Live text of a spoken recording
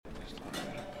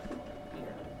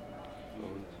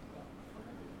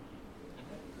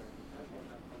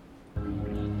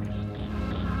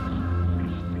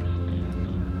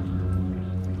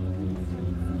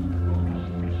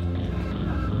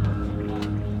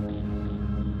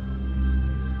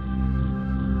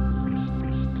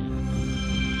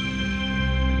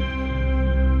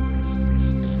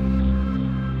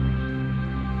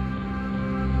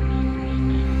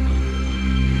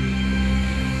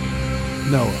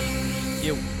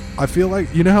I feel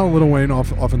like, you know how Lil Wayne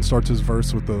often starts his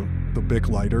verse with the Bic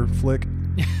lighter flick?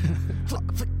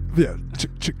 Flick, flick. Yeah.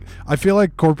 I feel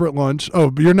like Corporate Lunch.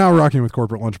 Oh, you're now rocking with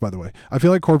Corporate Lunch, by the way. I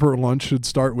feel like Corporate Lunch should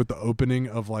start with the opening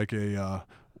of like a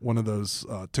one of those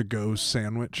to-go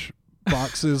sandwich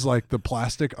boxes, like the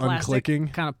plastic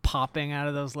unclicking. Kind of popping out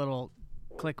of those little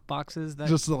click boxes.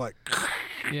 Just like.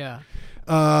 Yeah.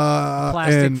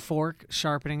 Plastic fork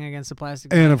sharpening against the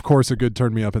plastic. And, of course, a good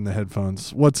turn me up in the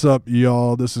headphones. What's up,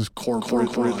 y'all? This is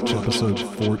Corporate Lunch, episode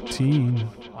 14.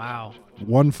 Wow.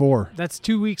 1-4. That's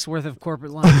 2 weeks worth of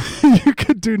corporate lunch. You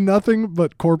could do nothing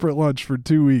but corporate lunch for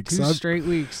 2 weeks. 2 straight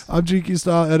weeks. I'm GQ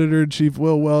Style Editor-in-Chief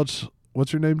Will Welch.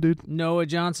 What's your name, dude? Noah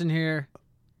Johnson here.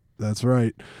 That's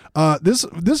right. This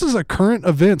is a current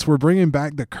events. We're bringing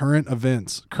back the current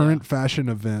events, fashion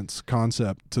events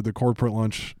concept to the corporate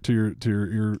lunch to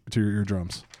your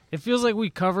eardrums. It feels like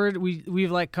we've covered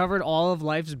all of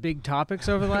life's big topics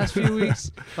over the last few weeks.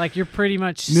 Like you're pretty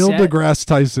much Neil set. deGrasse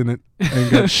Tyson it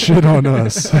and got shit on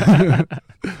us.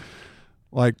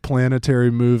 Like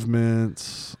planetary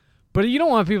movements. But you don't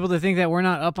want people to think that we're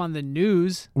not up on the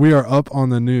news. We are up on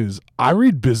the news. I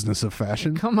read Business of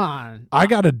Fashion. Come on. I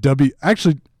got a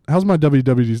Actually, how's my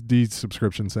WWD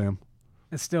subscription, Sam?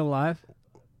 It's still live?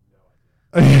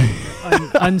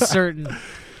 Uncertain.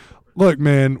 Look,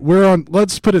 man,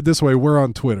 let's put it this way. We're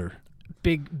on Twitter.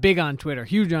 Big on Twitter.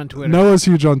 Huge on Twitter. Noah's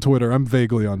huge on Twitter. I'm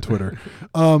vaguely on Twitter.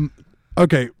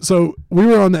 Okay, so we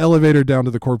were on the elevator down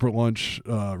to the corporate lunch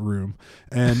room,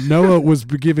 and Noah was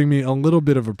giving me a little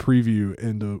bit of a preview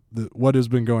into what has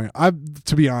been going.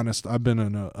 To be honest, I've been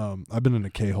in a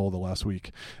K-hole the last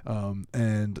week,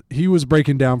 and he was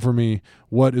breaking down for me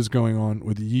what is going on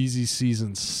with Yeezy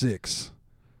Season 6.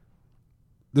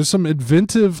 There's some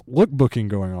inventive lookbooking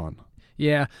going on.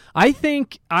 Yeah, I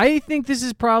think this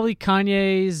is probably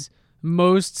Kanye's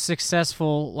most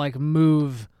successful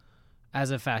move as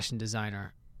a fashion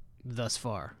designer thus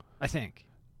far, I think.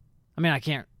 I mean, I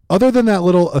can't. Other than that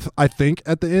little, I think,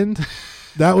 at the end,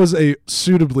 that was a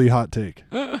suitably hot take.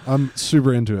 I'm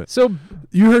super into it. So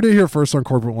you heard it here first on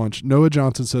Corporate Lunch. Noah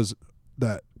Johnson says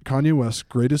that Kanye West's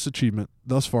greatest achievement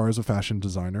thus far as a fashion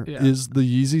designer is the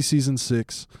Yeezy Season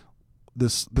 6,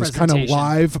 this kind of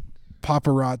live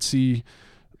paparazzi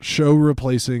show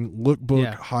replacing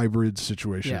lookbook hybrid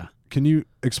situation. Yeah. Can you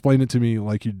explain it to me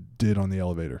like you did on the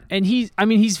elevator? And he's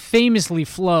famously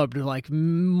flubbed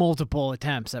multiple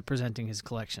attempts at presenting his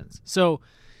collections. So,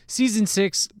 Season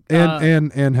 6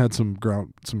 and had some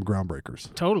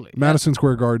groundbreakers. Totally. Madison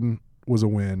Square Garden was a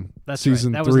win. That's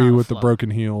Season right. 3 with the broken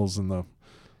heels and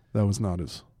that was not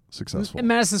as successful. And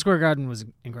Madison Square Garden was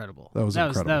incredible. That was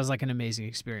incredible. That was like an amazing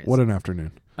experience. What an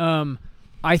afternoon.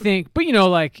 I think, but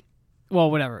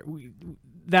whatever.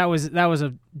 That was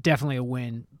definitely a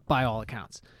win by all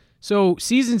accounts. So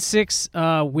Season 6,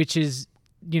 which is,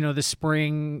 the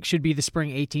spring, should be the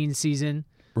spring 18 season.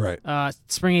 Right.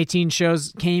 Spring 18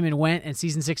 shows came and went, and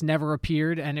Season 6 never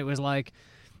appeared, and it was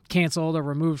canceled or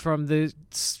removed from the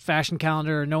fashion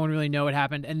calendar. No one really knew what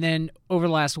happened. And then over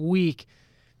the last week,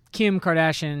 Kim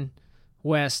Kardashian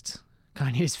West,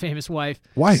 Kanye's famous wife,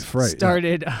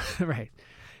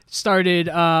 started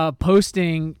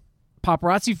posting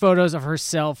paparazzi photos of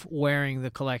herself wearing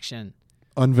the collection.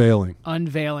 Unveiling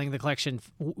the collection,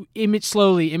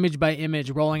 image by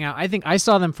image, rolling out. I think I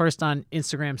saw them first on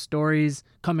Instagram stories,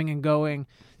 coming and going.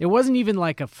 It wasn't even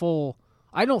like a full.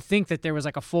 I don't think that there was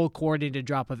like a full coordinated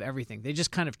drop of everything. They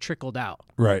just kind of trickled out.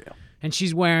 Right. And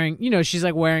she's wearing, she's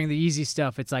wearing the easy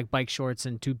stuff. It's like bike shorts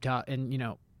and tube top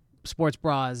and sports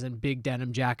bras and big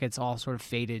denim jackets, all sort of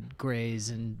faded grays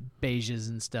and beiges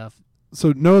and stuff.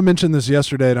 So Noah mentioned this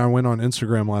yesterday, and I went on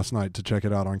Instagram last night to check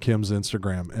it out on Kim's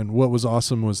Instagram. And what was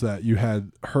awesome was that you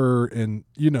had her in,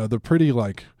 the pretty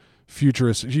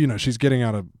futurist. She's getting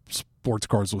out of sports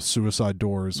cars with suicide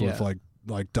doors with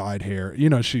like dyed hair.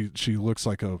 She looks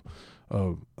like a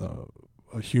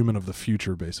human of the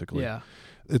future, basically. Yeah,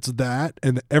 it's that,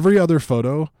 and every other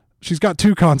photo. She's got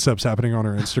two concepts happening on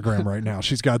her Instagram right now.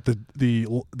 She's got the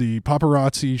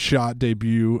paparazzi shot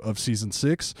debut of Season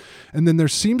 6, and then there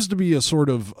seems to be a sort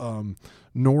of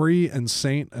Nori and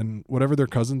Saint and whatever their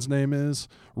cousin's name is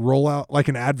roll out like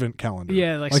an advent calendar.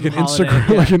 Yeah, like an holiday,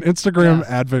 Instagram, like an Instagram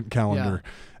advent calendar.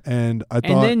 Yeah. And I thought,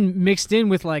 and then mixed in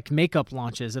with makeup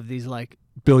launches of these $1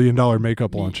 billion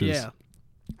makeup launches. Yeah,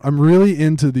 I'm really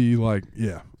into the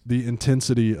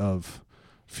intensity of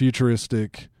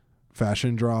futuristic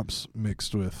fashion drops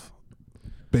mixed with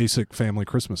basic family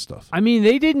Christmas stuff. I mean,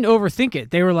 they didn't overthink it.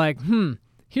 They were like,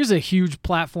 here's a huge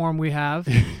platform we have,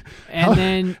 and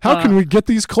then how can we get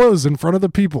these clothes in front of the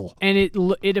people? And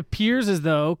it appears as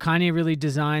though Kanye really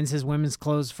designs his women's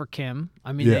clothes for Kim.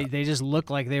 I mean, they just look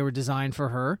like they were designed for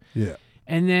her. Yeah.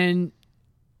 And then,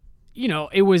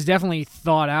 it was definitely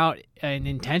thought out and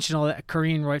intentional that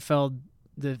Karine Roitfeld,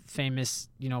 the famous,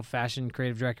 fashion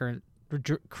creative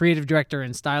director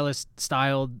and stylist,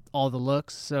 styled all the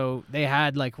looks. So they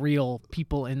had like real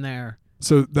people in there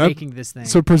making this thing.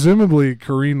 So presumably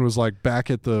Karine was like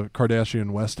back at the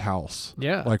Kardashian West house.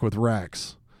 Yeah. Like with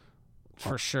racks.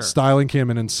 For sure. Styling Kim,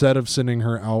 and instead of sending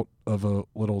her out of a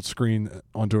little screen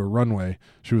onto a runway,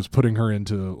 she was putting her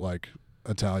into like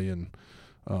Italian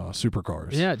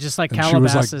supercars. Yeah, just like and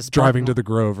Calabasas. She was like driving to the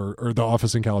Grove or the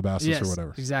office in Calabasas or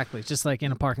whatever. Exactly. Just like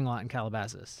in a parking lot in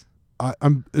Calabasas.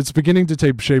 It's beginning to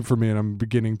take shape for me, and I'm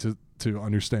beginning to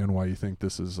understand why you think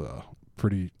this is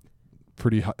pretty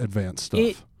advanced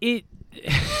stuff.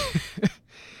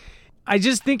 I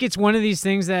just think it's one of these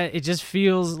things that it just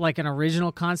feels like an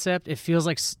original concept. It feels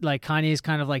like Kanye is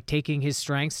kind of like taking his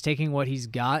strengths, taking what he's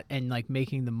got, and like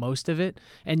making the most of it,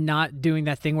 and not doing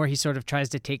that thing where he sort of tries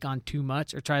to take on too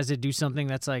much or tries to do something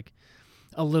that's like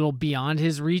a little beyond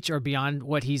his reach or beyond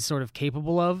what he's sort of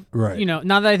capable of. Right.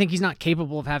 Not that I think he's not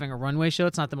capable of having a runway show.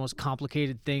 It's not the most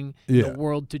complicated thing in the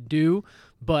world to do,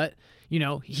 but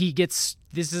this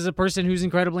is a person who's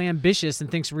incredibly ambitious and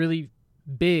thinks really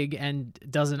big and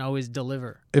doesn't always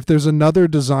deliver. If there's another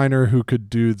designer who could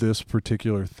do this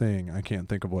particular thing, I can't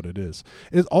think of what it is.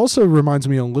 It also reminds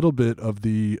me a little bit of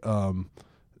the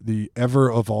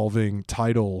ever evolving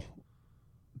title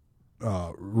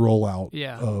rollout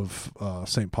of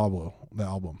St. Pablo, the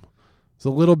album. It's a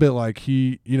little bit like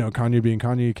Kanye being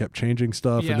Kanye, kept changing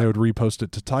stuff, and they would repost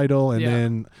it to Tidal, and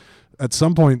then at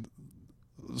some point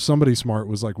somebody smart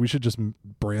was like, we should just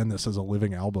brand this as a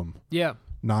living album. Yeah.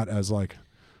 Not as like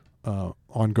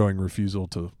ongoing refusal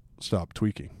to stop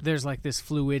tweaking. There's like this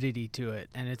fluidity to it,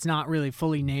 and it's not really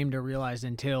fully named or realized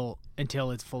until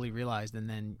it's fully realized, and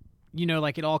then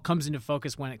like it all comes into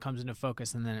focus when it comes into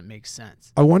focus, and then it makes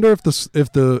sense. I wonder if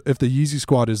the Yeezy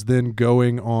Squad is then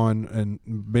going on, and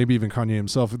maybe even Kanye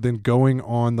himself, then going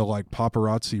on the like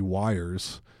paparazzi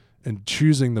wires and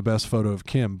choosing the best photo of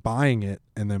Kim, buying it,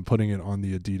 and then putting it on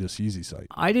the Adidas Yeezy site.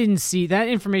 I didn't see that.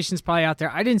 Information's probably out there.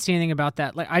 I didn't see anything about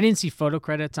that. Like, I didn't see photo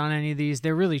credits on any of these.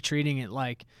 They're really treating it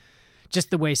like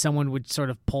just the way someone would sort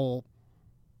of pull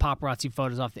paparazzi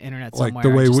photos off the internet somewhere.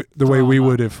 Like the way we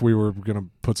would if we were going to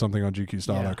put something on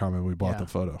GQstyle.com and we bought the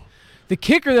photo. The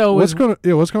kicker, though, was...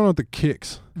 What's going on with the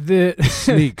kicks? The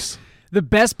sneaks. The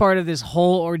best part of this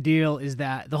whole ordeal is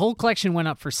that the whole collection went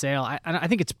up for sale. I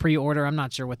think it's pre-order. I'm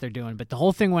not sure what they're doing, but the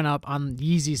whole thing went up on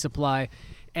Yeezy Supply,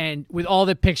 and with all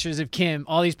the pictures of Kim,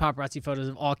 all these paparazzi photos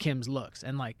of all Kim's looks,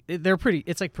 and like they're pretty.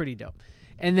 It's like pretty dope.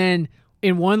 And then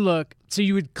in one look, so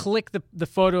you would click the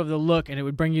photo of the look, and it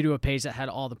would bring you to a page that had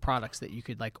all the products that you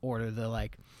could like order, the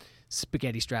like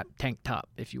spaghetti strap tank top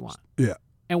if you want. Yeah.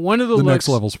 And one of the looks, next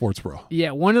level sports bra.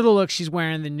 Yeah, one of the looks she's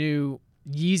wearing the new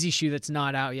Yeezy shoe that's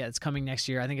not out yet. It's coming next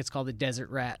year. I think it's called the Desert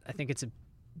Rat. I think it's a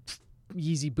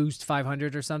Yeezy Boost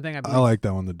 500 or something. I like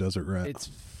that one, the Desert Rat. It's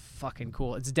fucking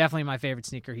cool. It's definitely my favorite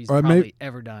sneaker he's probably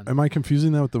ever done. Am I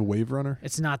confusing that with the Wave Runner?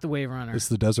 It's not the Wave Runner. It's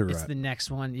the Desert Rat. It's the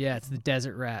next one. Yeah, it's the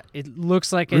Desert Rat. It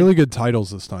looks like really good titles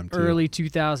this time too. Early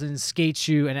 2000s skate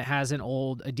shoe, and it has an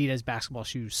old Adidas basketball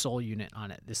shoe sole unit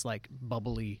on it. This like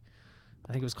bubbly,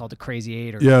 I think it was called the Crazy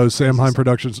 8 or yeah, it was Sam Hine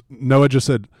Productions. Noah just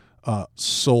said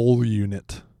Soul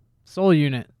Unit. Soul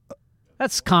Unit.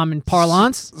 That's common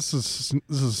parlance. This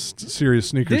is serious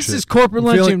sneaker This shit. is corporate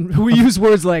luncheon. We use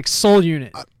words like soul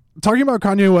unit. Talking about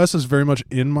Kanye West is very much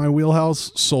in my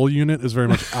wheelhouse. Soul Unit is very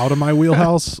much out of my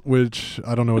wheelhouse, which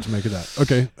I don't know what to make of that.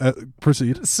 Okay,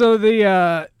 proceed. So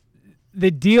the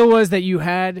deal was that you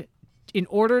had, in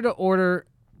order to order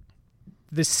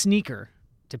the sneaker,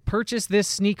 to purchase this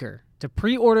sneaker, to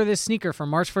pre-order this sneaker for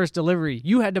March 1st delivery,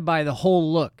 you had to buy the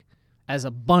whole look as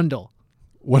a bundle.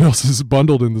 What else is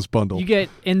bundled in this bundle? You get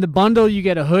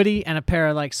a hoodie and a pair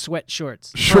of like sweat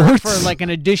shorts. Shorts for like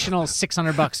an additional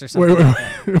 $600 or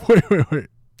something. Wait.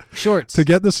 Shorts. To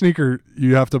get the sneaker,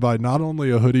 you have to buy not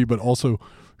only a hoodie but also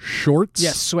shorts.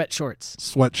 Yes, sweat shorts.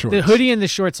 Sweat shorts. The hoodie and the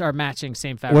shorts are matching,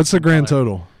 same fabric. What's the grand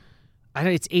total? I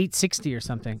don't. It's $860 or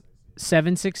something.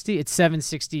 $760. It's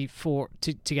 $760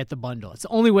 to get the bundle. It's the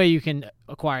only way you can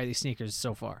acquire these sneakers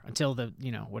so far until the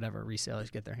whatever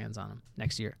resellers get their hands on them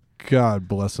next year. God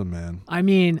bless them, man. I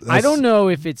mean, I don't know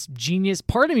if it's genius.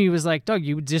 Part of me was like, Doug,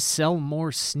 you would just sell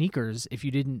more sneakers if you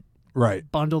didn't Right.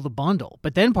 bundle the bundle.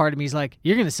 But then part of me is like,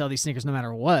 you're going to sell these sneakers no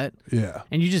matter what. Yeah.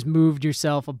 And you just moved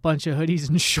yourself a bunch of hoodies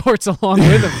and shorts along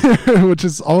with them. Which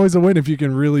is always a win if you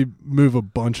can really move a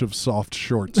bunch of soft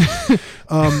shorts.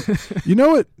 You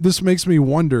know what? This makes me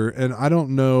wonder, and I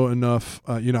don't know enough.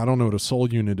 I don't know what a sole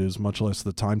unit is, much less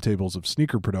the timetables of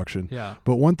sneaker production. Yeah.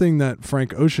 But one thing that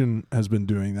Frank Ocean has been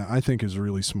doing that I think is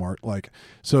really smart.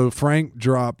 So Frank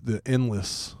dropped the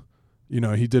Endless.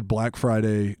 He did Black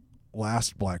Friday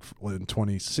in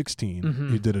 2016.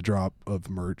 Mm-hmm. He did a drop of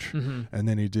merch, Mm-hmm. and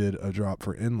then he did a drop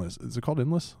for Endless. Is it called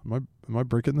Endless? Am I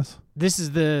breaking this? This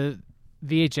is the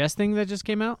VHS thing that just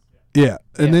came out? Yeah.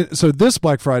 And then so this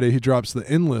Black Friday he drops the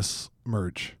Endless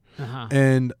merch. Uh-huh.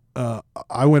 And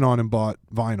I went on and bought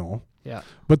vinyl. Yeah.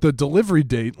 But the delivery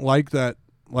date, like the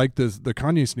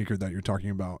Kanye sneaker that you're talking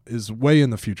about, is way in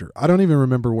the future. I don't even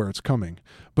remember where it's coming.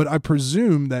 But I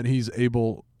presume that he's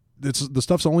able. The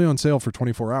stuff's only on sale for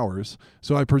 24 hours,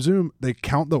 so I presume they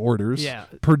count the orders,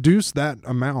 produce that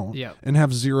amount, and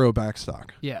have zero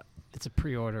backstock. Yeah, it's a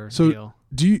pre-order deal.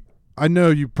 I know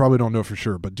you probably don't know for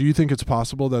sure, but do you think it's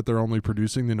possible that they're only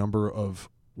producing the number of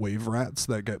Wave Rats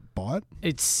that get bought?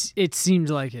 It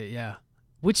seems like it, yeah.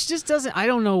 Which just doesn't. I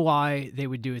don't know why they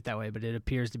would do it that way, but it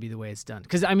appears to be the way it's done.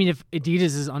 Because I mean, if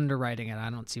Adidas is underwriting it, I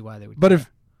don't see why they would. But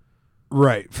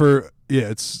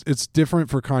it's different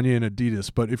for Kanye and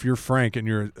Adidas, but if you're Frank and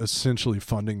you're essentially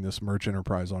funding this merch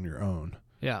enterprise on your own.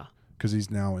 Yeah. Because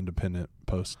he's now independent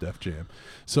post Def Jam.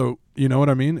 So, you know what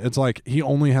I mean? It's like he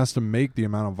only has to make the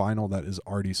amount of vinyl that is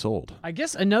already sold. I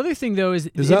guess another thing, though, is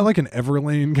that like an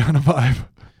Everlane kind of vibe?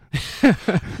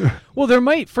 Well, there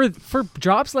might, for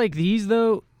drops like these,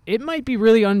 though, it might be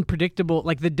really unpredictable.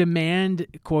 Like the demand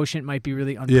quotient might be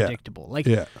really unpredictable.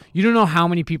 You don't know how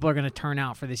many people are going to turn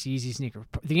out for this Yeezy sneaker.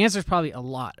 The answer is probably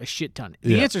a shit ton.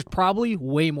 The answer is probably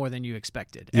way more than you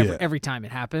expected every time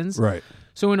it happens. Right.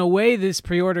 So in a way, this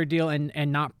pre-order deal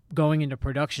and not going into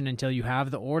production until you have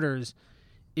the orders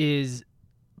is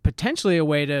potentially a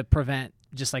way to prevent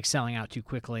just like selling out too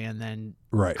quickly and then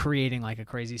creating like a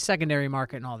crazy secondary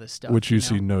market and all this stuff. Which you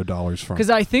see no dollars from. Because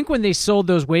I think when they sold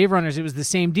those Wave Runners, it was the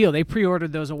same deal. They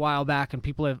pre-ordered those a while back and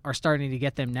people are starting to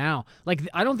get them now. Like,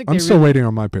 I don't think I'm still waiting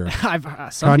on my pair.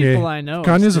 Some people I know.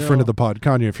 Kanye's a friend of the pod.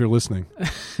 Kanye, if you're listening.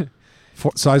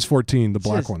 Size 14, the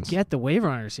black ones. Get the Wave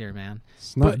Runners here, man.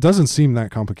 It doesn't seem that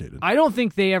complicated. I don't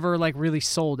think they ever like really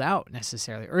sold out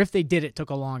necessarily, or if they did, it took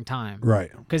a long time.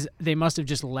 Right. Because they must have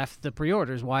just left the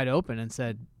pre-orders wide open and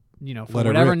said, for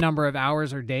whatever number of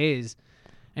hours or days,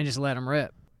 and just let them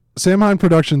rip. Sam Hine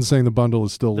Productions saying the bundle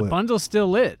is still lit. The bundle's still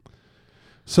lit.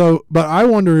 So, but I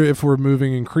wonder if we're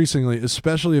moving increasingly,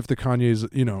 especially if the Kanye's,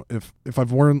 if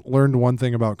I've learned one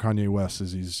thing about Kanye West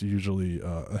is he's usually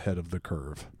ahead of the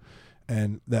curve.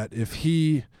 And that if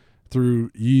he,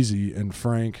 through Yeezy and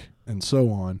Frank and so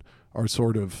on, are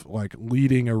sort of like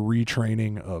leading a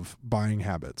retraining of buying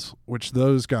habits, which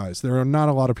those guys, there are not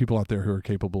a lot of people out there who are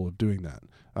capable of doing that.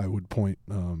 I would point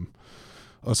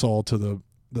us all to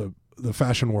the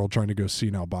fashion world trying to go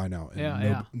see now, buy now,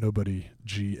 and nobody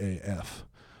GAF.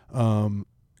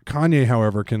 Kanye,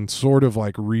 however, can sort of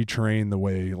like retrain the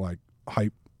way like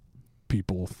hype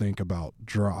people think about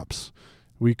drops.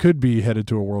 We could be headed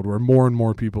to a world where more and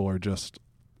more people are just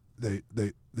they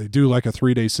do like a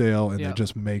 3-day sale and they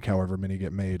just make however many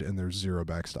get made and there's zero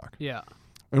backstock. Yeah.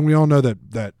 And we all know that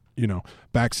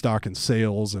backstock and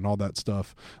sales and all that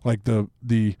stuff. Like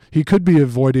he could be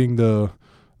avoiding the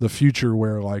future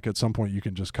where like at some point you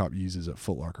can just cop Yeezys at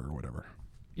Foot Locker or whatever.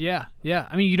 Yeah, yeah.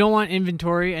 I mean, you don't want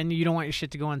inventory and you don't want your shit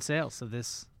to go on sale, so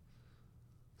this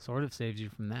sort of saves you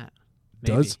from that.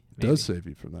 Maybe. Does save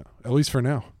you from that, at least for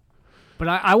now. But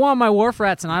I want my Wharf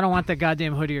Rats, and I don't want that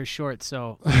goddamn hoodie or shorts,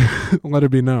 so... Let it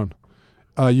be known.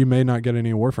 You may not get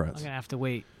any Wharf Rats. I'm going to have to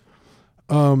wait.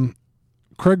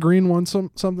 Craig Green won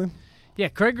something? Yeah,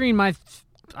 Craig Green, my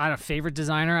favorite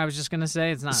designer, I was just going to say.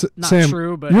 It's not Sam,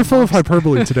 true, but... You're full of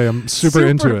hyperbole today. I'm super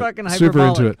into it. Super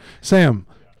into it. Sam,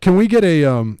 can we get a...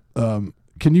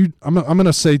 can you... I'm going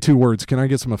to say 2 words. Can I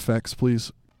get some effects,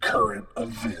 please? Current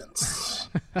events.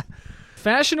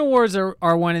 Fashion awards are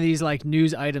one of these like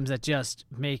news items that just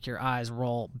make your eyes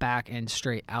roll back and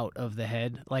straight out of the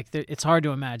head. Like it's hard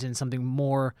to imagine something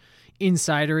more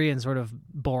insidery and sort of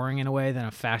boring in a way than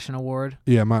a fashion award.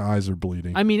 Yeah, my eyes are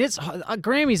bleeding. I mean, it's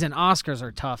Grammys and Oscars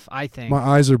are tough, I think. My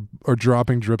eyes are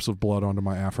dropping drips of blood onto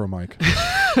my Afro mic.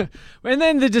 And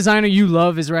then the designer you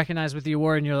love is recognized with the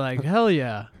award and you're like, hell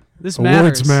yeah, this matters.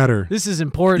 Awards matter. This is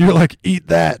important. You're like, eat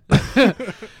that.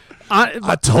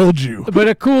 I told you. But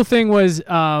a cool thing was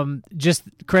just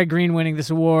Craig Green winning this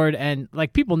award. And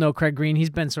like people know Craig Green. He's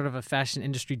been sort of a fashion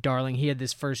industry darling. He had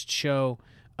this first show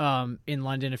in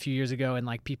London a few years ago, and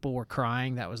like people were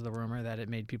crying. That was the rumor, that it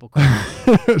made people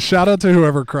cry. Shout out to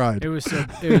whoever cried. It was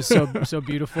so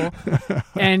beautiful,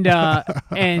 and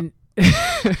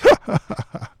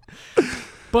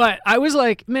but I was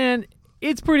like, man,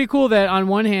 it's pretty cool that on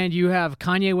one hand you have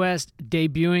Kanye West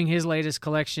debuting his latest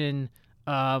collection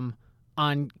on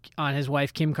his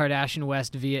wife Kim Kardashian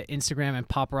West via Instagram and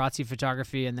paparazzi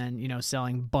photography, and then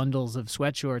selling bundles of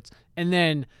sweatshorts, and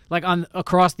then like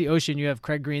across the ocean you have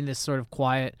Craig Green, this sort of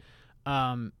quiet,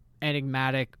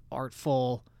 enigmatic,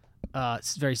 artful,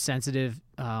 very sensitive.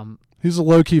 He's a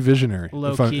low-key visionary,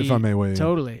 if I may weigh in.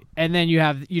 Totally. And then you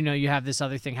have this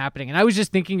other thing happening, and I was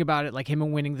just thinking about it, like him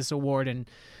winning this award and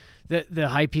the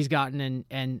hype he's gotten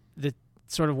and the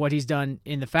sort of what he's done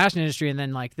in the fashion industry, and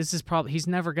then like this is probably he's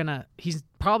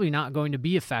probably not going to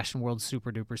be a fashion world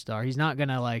super duper star. He's not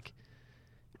gonna like,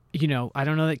 I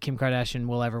don't know that Kim Kardashian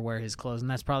will ever wear his clothes, and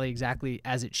that's probably exactly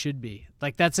as it should be.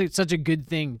 Like that's such a good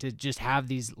thing to just have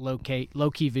these low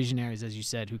key visionaries, as you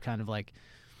said, who kind of like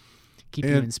keep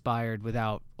you inspired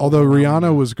without. Although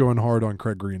Rihanna was going hard on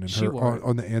Craig Green and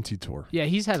on the anti tour. Yeah,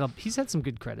 he's had some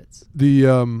good credits.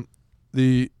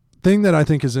 The thing that I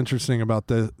think is interesting about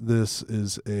this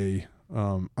is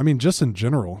just in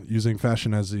general, using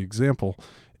fashion as the example,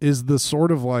 is the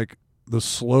sort of like the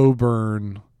slow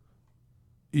burn,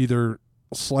 either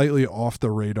slightly off the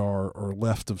radar or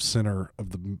left of center of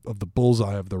the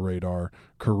bullseye of the radar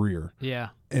career. Yeah.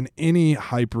 In any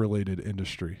hype related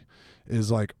industry is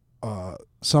like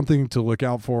something to look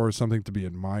out for, something to be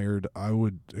admired. I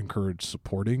would encourage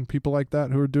supporting people like that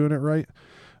who are doing it right.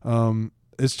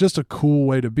 It's just a cool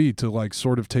way to like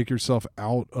sort of take yourself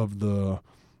out of the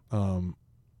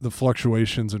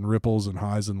fluctuations and ripples and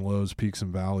highs and lows, peaks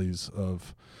and valleys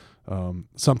of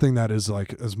something that is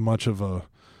like as much of a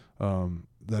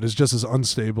that is just as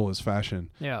unstable as fashion.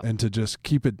 Yeah. And to just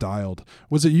keep it dialed.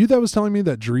 Was it you that was telling me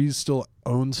that Dries still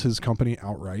owns his company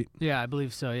outright? Yeah, I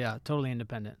believe so. Yeah, totally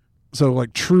independent. So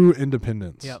like true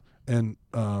independence. Yep. And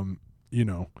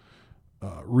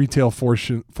retail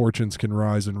fortunes can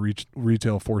rise and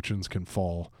retail fortunes can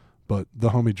fall, but the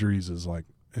homie Dries is like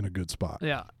in a good spot.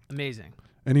 Yeah, amazing.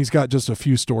 And he's got just a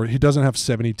few stores. He doesn't have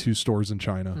 72 stores in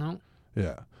China. No.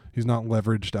 Yeah, he's not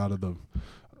leveraged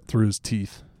through his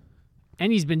teeth.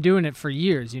 And he's been doing it for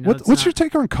years. What's your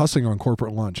take on cussing on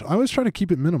corporate lunch? I always try to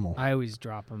keep it minimal. I always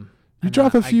drop them. You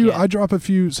drop a few. I drop a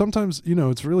few. Sometimes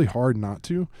it's really hard not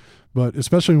to. But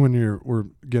especially when we're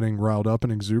getting riled up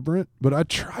and exuberant, but I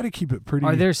try to keep it pretty.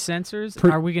 Are there censors?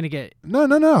 Are we going to get? No.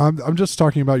 I'm just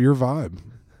talking about your vibe.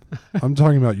 I'm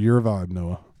talking about your vibe,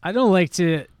 Noah. I don't like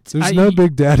to. There's no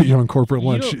Big Daddy on corporate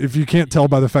lunch. If you can't tell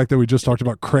by the fact that we just talked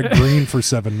about Craig Green for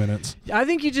 7 minutes. I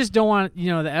think you just don't want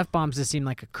the F-bombs to seem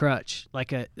like a crutch,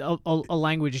 like a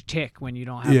language tick when you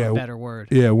don't have a better word.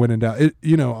 Yeah, when in doubt.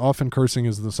 Often cursing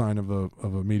is the sign of a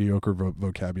mediocre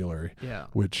vocabulary. Yeah.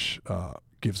 Which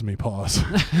gives me pause.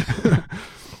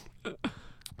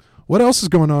 What else is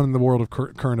going on in the world of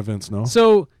current events, Noah?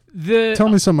 So tell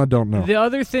me something I don't know. The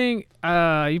other thing,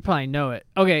 you probably know it.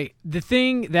 Okay, the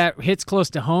thing that hits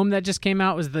close to home that just came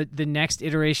out was the next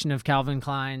iteration of Calvin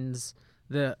Klein's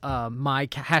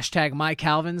hashtag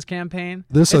MyCalvins campaign.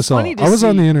 This I saw. I was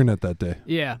on the internet that day.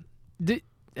 Yeah. The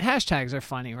hashtags are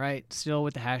funny, right? Still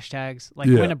with the hashtags. Like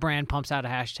when a brand pumps out a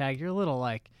hashtag, you're a little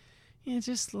like,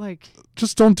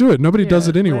 just don't do it. Nobody does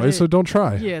it anyway, so don't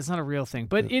try. Yeah, it's not a real thing,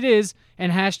 but it is.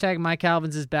 And hashtag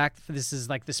MyCalvins is back. This is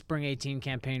like the Spring 18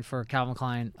 campaign for Calvin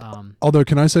Klein. Although,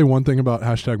 can I say one thing about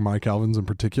hashtag MyCalvins in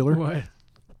particular? What?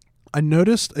 I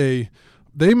noticed they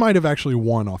might have actually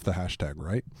won off the hashtag,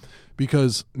 right?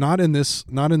 Because not in this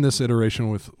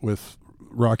iteration with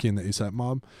Rocky and the ASAP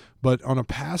Mob, but on a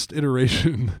past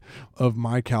iteration of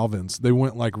MyCalvins, they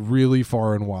went like really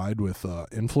far and wide with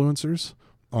influencers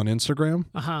on Instagram,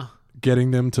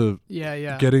 getting them to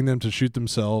shoot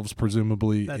themselves,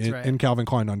 presumably in Calvin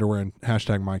Klein underwear and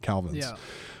hashtag MyCalvins. Yeah.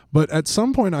 But at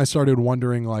some point, I started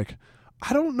wondering, like,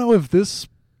 I don't know if this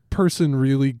person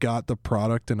really got the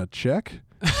product in a check.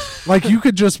 Like, you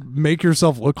could just make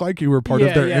yourself look like you were part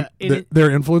of their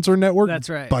influencer network. That's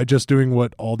right. By just doing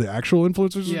what all the actual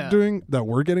influencers are doing that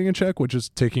we're getting a check, which is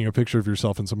taking a picture of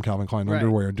yourself in some Calvin Klein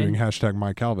underwear and doing hashtag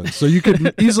MyCalvins. So you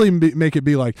could easily make it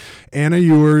be like Anna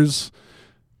Ewers,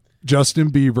 Justin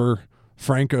Bieber,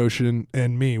 Frank Ocean,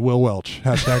 and me, Will Welch.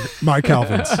 Hashtag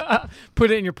MyCalvins.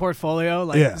 Put it in your portfolio,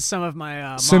 like some of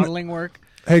my modeling work.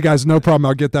 Hey guys, no problem.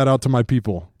 I'll get that out to my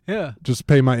people. Yeah. Just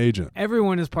pay my agent.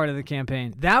 Everyone is part of the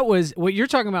campaign. That was what you're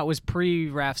talking about was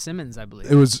pre-Raf Simons, I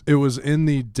believe. It was in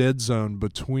the dead zone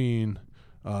between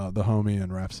the homie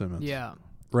and Raf Simons. Yeah.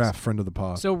 Raf, friend of the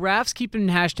pod. So Raf's keeping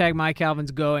hashtag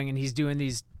MyCalvins going, and he's doing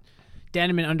these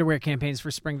denim and underwear campaigns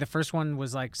for spring. The first one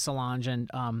was like Solange and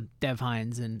Dev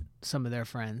Hines and some of their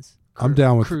friends. I'm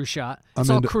down with Crew Shot. It's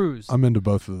all crews. I'm into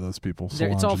both of those people,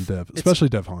 Solange and Dev, especially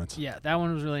Dev Hines. Yeah, that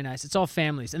one was really nice. It's all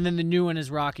families, and then the new one is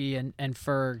Rocky and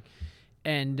Ferg,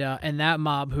 and that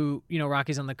mob who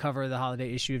Rocky's on the cover of the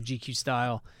holiday issue of GQ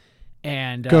Style,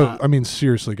 and I mean,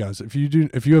 seriously, guys, if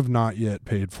you have not yet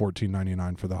paid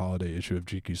 $14.99 for the holiday issue of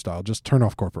GQ Style, just turn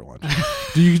off Corporate Lunch.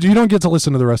 you don't get to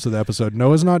listen to the rest of the episode.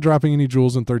 Noah's not dropping any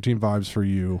jewels and 13 vibes for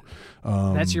you.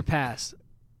 That's your pass.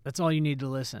 That's all you need to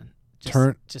listen.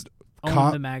 Just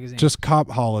own the magazine. Just cop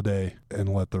Holiday and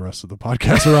let the rest of the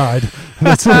podcast ride.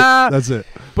 That's it.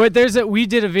 But we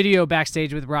did a video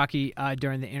backstage with Rocky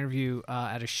during the interview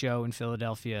at a show in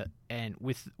Philadelphia, and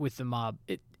with the mob.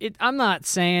 I'm not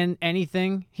saying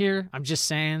anything here. I'm just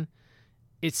saying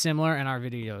it's similar, and our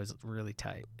video is really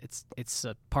tight. It's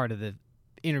a part of the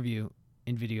interview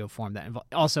in video form that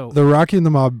also the Rocky and the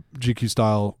Mob GQ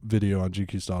Style video on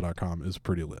GQStyle.com is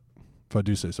pretty lit, if I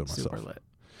do say so myself. Super lit.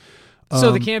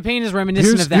 So the campaign is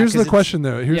reminiscent of that. Here's the question,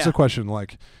 though. Here's the question,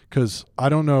 because I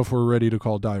don't know if we're ready to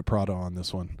call Diet Prada on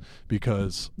this one,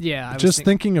 because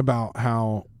thinking about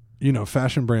how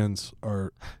fashion brands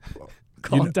are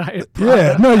called Diet Prada.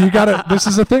 Yeah, no, you gotta. This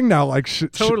is a thing now.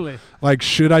 Totally.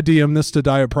 Should I DM this to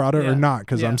Diet Prada or not?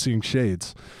 Because I'm seeing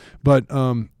shades, but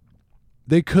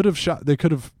they could have shot.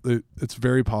 It's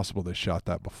very possible they shot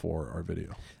that before our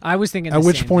video. I was thinking. At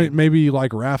which point, maybe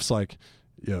Raf's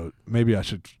maybe I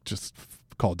should just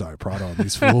call Diet Prada on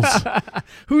these fools.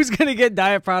 Who's gonna get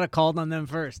Diet Prada called on them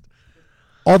first?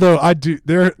 Although I do,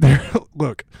 they're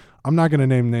look. I'm not gonna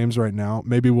name names right now.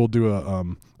 Maybe we'll do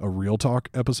a real talk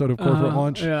episode of Corporate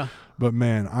Lunch. Yeah. But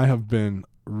man, I have been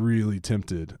really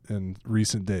tempted in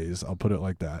recent days. I'll put it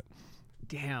like that.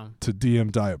 Damn. To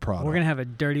DM Diet Prada. We're gonna have a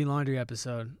dirty laundry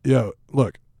episode. Yo,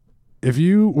 look, if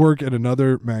you work at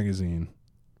another magazine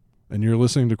and you're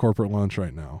listening to Corporate Lunch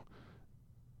right now,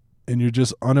 and you're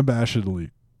just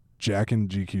unabashedly jacking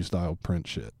GQ Style print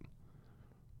shit,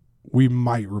 we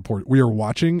are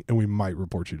watching, and we might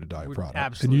report you to Diet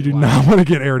Prada. And you do not want to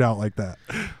get aired out like that.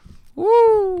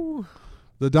 Woo!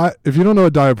 If you don't know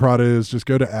what Diet Prada is, just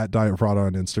go to @Diet Prada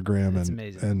on Instagram. That's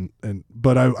amazing.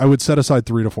 But I would set aside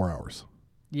 3 to 4 hours.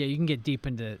 Yeah, you can get deep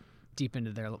into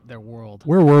their world.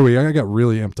 Where were we? I got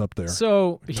really amped up there.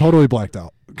 So totally blacked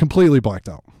out. Completely blacked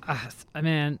out.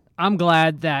 Man, I'm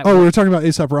glad that. Oh, we were talking about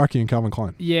A$AP Rocky and Calvin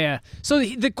Klein. Yeah. So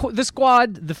the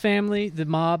squad, the family, the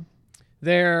mob,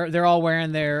 they're all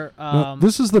wearing their.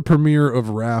 This is the premiere of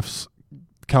Raf's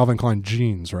Calvin Klein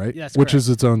jeans, right? That's which correct. Is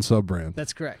its own sub brand.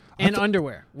 That's correct. And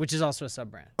underwear, which is also a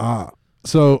sub brand.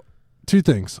 So 2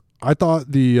 things. I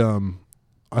thought the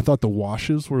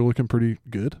washes were looking pretty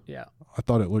good. Yeah. I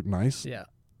thought it looked nice. Yeah.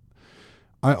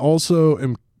 I also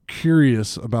am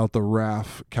curious about the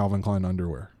Raf Calvin Klein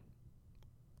underwear.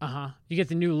 You get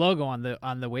the new logo on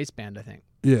the waistband, I think.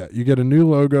 Yeah, you get a new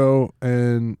logo,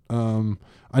 and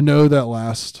I know that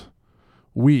last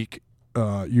week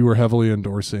you were heavily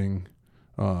endorsing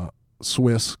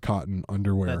Swiss cotton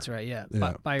underwear. That's right. Yeah.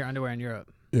 Buy your underwear in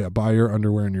Europe. Yeah, buy your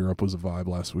underwear in Europe was a vibe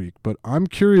last week. But I'm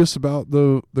curious about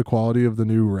the quality of the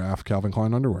new Raf Calvin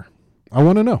Klein underwear. I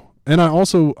want to know. And I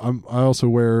also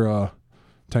wear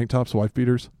tank tops, wife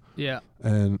beaters. Yeah.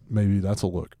 And maybe that's a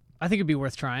look. I think it'd be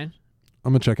worth trying.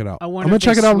 I'm going to check it out. I'm going to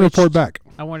check it out and report back.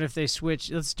 I wonder if they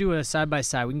switch. Let's do a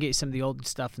side-by-side. We can get some of the old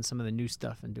stuff and some of the new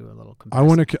stuff and do a little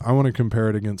comparison. I want to compare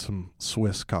it against some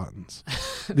Swiss cottons.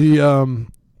 The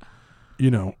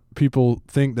people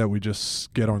think that we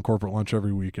just get on Corporate Lunch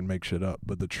every week and make shit up,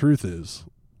 but the truth is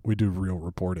we do real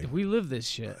reporting. We live this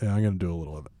shit. Yeah, I'm going to do a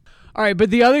little of it. All right,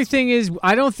 but the other thing is,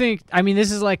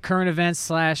 this is like current events /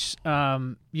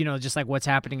 just like what's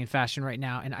happening in fashion right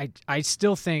now, and I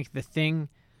still think the thing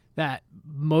that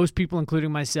most people,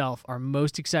 including myself, are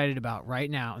most excited about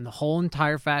right now in the whole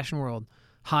entire fashion world,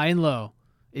 high and low,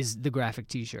 is the graphic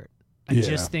T-shirt. I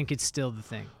just think it's still the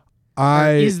thing.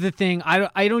 Is the thing.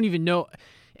 I don't even know.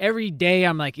 Every day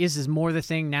I'm like, is this more the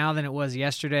thing now than it was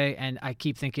yesterday? And I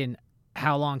keep thinking,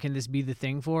 how long can this be the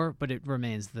thing for? But it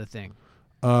remains the thing.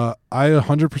 I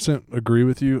 100% agree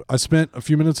with you. I spent a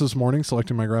few minutes this morning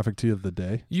selecting my graphic tee of the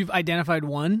day. You've identified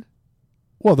one?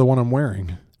 Well, the one I'm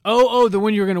wearing. Oh, the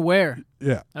one you're going to wear.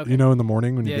 Yeah. Okay. In the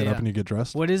morning when you get up and you get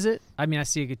dressed. What is it? I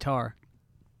see a guitar.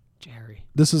 Jerry.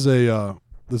 This is a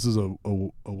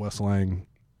West Lang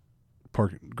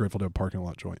Grateful Dead parking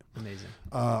lot joint. Amazing.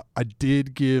 I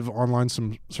did give Online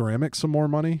Some Ceramics some more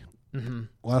money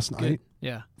last night.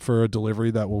 Yeah. For a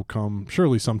delivery that will come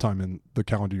surely sometime in the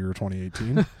calendar year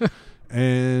 2018.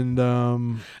 And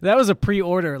that was a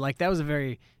pre-order. Like that was a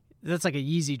very That's like a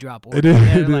Yeezy drop order. It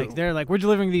is. They're like, we're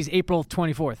delivering these April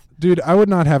 24th. Dude, I would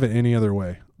not have it any other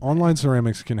way. Online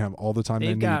Ceramics can have all the time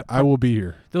they need. I will be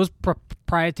here. Those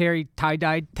proprietary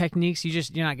tie-dye techniques,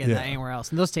 you're not getting that anywhere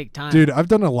else. And those take time. Dude, I've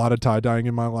done a lot of tie-dyeing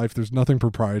in my life. There's nothing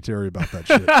proprietary about that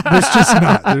shit.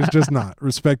 There's just not.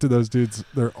 Respect to those dudes.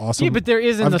 They're awesome. Yeah, but there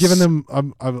isn't.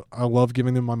 I love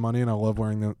giving them my money, and I love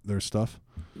wearing their stuff.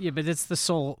 Yeah, but it's the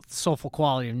soulful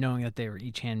quality of knowing that they were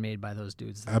each handmade by those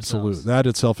dudes themselves. Absolutely. That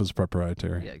itself is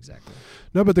proprietary. Yeah, exactly.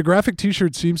 No, but the graphic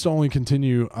T-shirt seems to only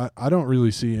continue. I don't really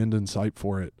see end in sight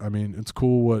for it. I mean, it's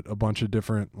cool what a bunch of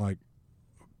different like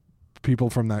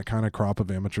people from that kind of crop of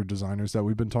amateur designers that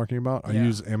we've been talking about. I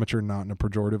use amateur not in a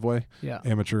pejorative way. Yeah.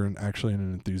 Amateur and actually in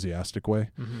an enthusiastic way.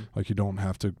 Mm-hmm. Like you don't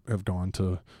have to have gone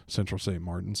to Central St.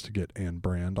 Martin's to get Anne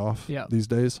Brand off these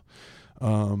days.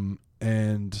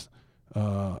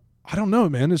 I don't know,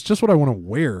 man. It's just what I want to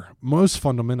wear, most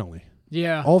fundamentally.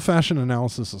 Yeah. All fashion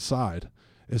analysis aside,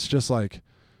 it's just like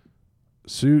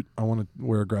suit, I want to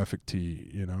wear a graphic tee,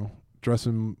 you know? Dress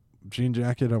in jean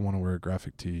jacket, I want to wear a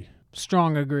graphic tee.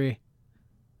 Strong agree.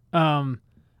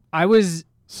 This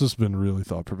has been really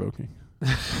thought-provoking.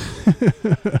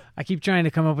 I keep trying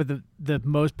to come up with the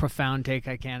most profound take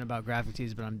I can about graphic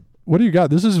tees, but What do you got?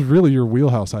 This is really your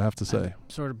wheelhouse, I have to say. I'm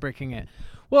sort of bricking it.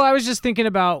 Well, I was just thinking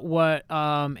about what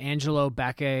Angelo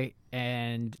Bacche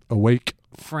and Awake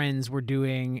friends were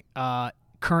doing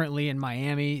currently in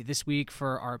Miami this week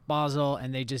for Art Basel,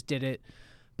 and they just did it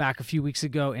back a few weeks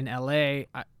ago in LA.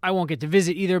 I won't get to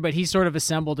visit either, but he sort of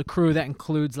assembled a crew that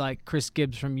includes like Chris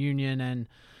Gibbs from Union and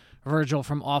Virgil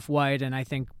from Off-White, and I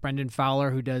think Brendan Fowler,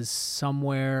 who does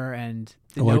Somewhere, and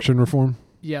Election Reform.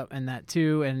 Yep, and that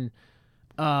too. And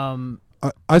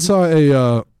I saw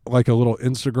a little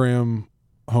Instagram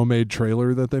homemade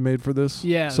trailer that they made for this.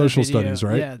 Yeah, social studies,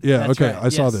 right? Yeah. Okay, right. I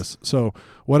saw this. So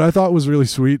what I thought was really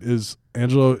sweet is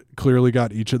Angelo clearly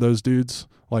got each of those dudes,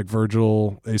 like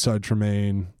Virgil, A-Side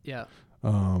Tremaine. Yeah.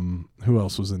 Who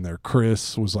else was in there?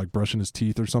 Chris was like brushing his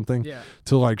teeth or something. Yeah.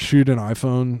 To like shoot an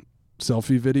iPhone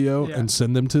selfie video and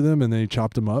send them to them, and then he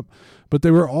chopped them up. But they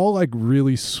were all like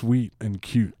really sweet and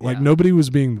cute. Like nobody was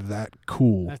being that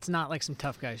cool. That's not like some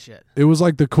tough guy shit. It was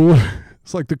like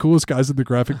it's like the coolest guys in the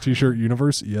graphic T-shirt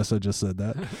universe. Yes, I just said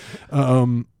that.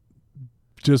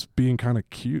 Just being kind of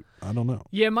cute. I don't know.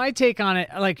 Yeah, my take on it,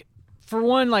 like, for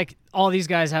one, like, all these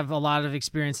guys have a lot of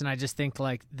experience, and I just think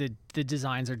like the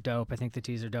designs are dope. I think the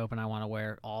tees are dope, and I want to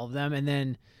wear all of them. And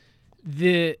then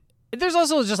there's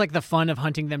also just like the fun of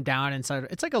hunting them down inside.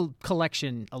 It's like a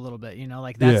collection a little bit, you know,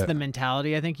 like that's the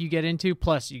mentality I think you get into.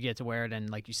 Plus you get to wear it, and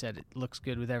like you said, it looks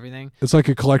good with everything. It's like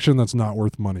a collection that's not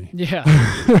worth money. Yeah.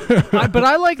 But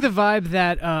I like the vibe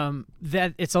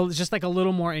that it's just like a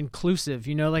little more inclusive,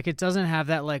 you know, like it doesn't have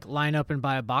that like line up and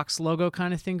buy a box logo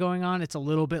kind of thing going on. It's a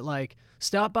little bit like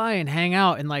stop by and hang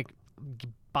out and like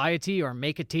buy a tee or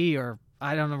make a tee, or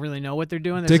I don't really know what they're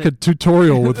doing. Take a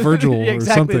tutorial with Virgil exactly, or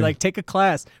something. Like take a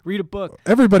class, read a book.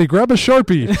 Everybody grab a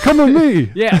Sharpie. Come with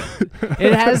me. Yeah.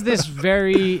 It has this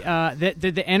very,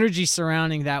 the energy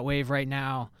surrounding that wave right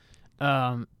now,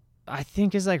 I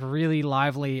think is like really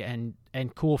lively and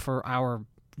cool for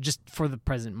for the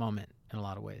present moment in a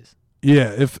lot of ways.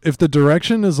 Yeah. If the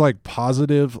direction is like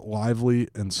positive, lively,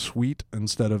 and sweet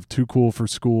instead of too cool for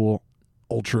school,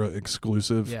 ultra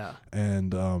exclusive. Yeah.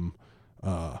 And,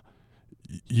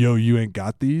 yo, you ain't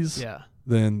got these. Yeah.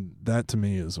 Then that to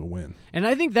me is a win. And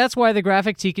I think that's why the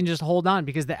graphic tee can just hold on,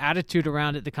 because the attitude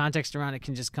around it, the context around it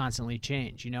can just constantly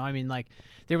change. You know, I mean, like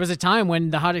there was a time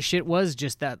when the hottest shit was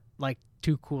just that like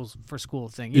too cool for school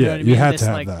thing. You know what I mean? You had this, to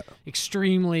have like, that.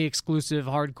 Extremely exclusive,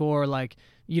 hardcore, like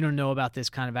you don't know about this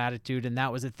kind of attitude, and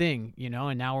that was a thing, you know,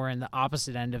 and now we're in the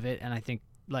opposite end of it, and I think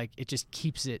like it just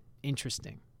keeps it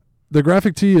interesting. The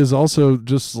graphic tee is also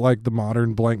just like the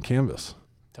modern blank canvas.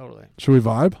 Totally. Should we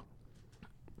vibe?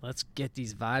 Let's get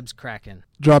these vibes cracking.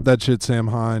 Drop that shit, Sam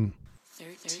Hine.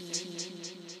 13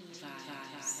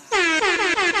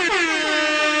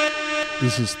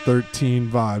 This is 13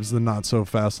 Vibes, the not so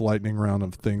fast lightning round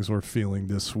of things we're feeling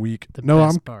this week.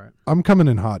 Part. I'm coming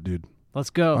in hot, dude. Let's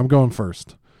go. I'm going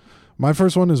first. My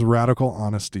first one is radical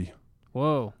honesty.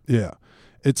 Whoa. Yeah.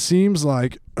 It seems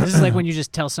like this is like when you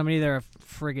just tell somebody they're a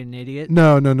friggin' idiot.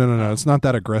 No. It's not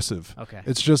that aggressive. Okay.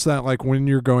 It's just that like when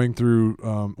you're going through,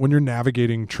 when you're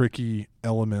navigating tricky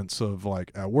elements of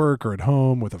like at work or at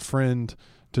home with a friend,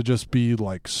 to just be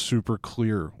like super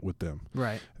clear with them.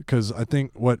 Right. Because I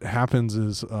think what happens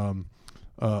is a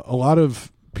lot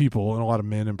of people, and a lot of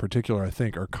men in particular, I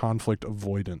think, are conflict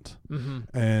avoidant.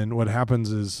 Mm-hmm. And what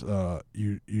happens is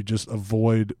you just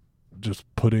avoid just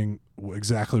putting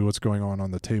exactly what's going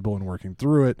on the table and working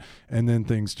through it, and then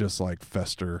things just like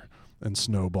fester and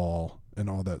Snowball and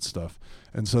all that stuff.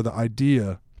 And so the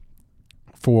idea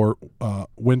for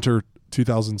winter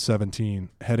 2017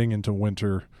 heading into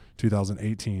winter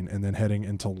 2018 and then heading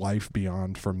into life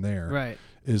beyond from there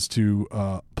is to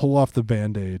pull off the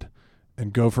Band-Aid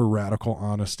and go for radical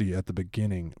honesty at the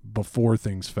beginning before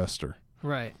things fester.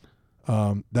 Right.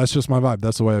 That's just my vibe.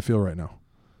 That's the way I feel right now.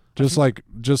 Just like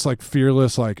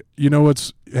fearless, like,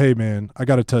 hey man, I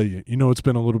got to tell you, it's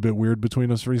been a little bit weird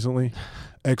between us recently,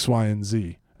 X, Y, and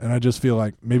Z. And I just feel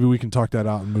like maybe we can talk that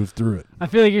out and move through it. I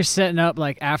feel like you're setting up,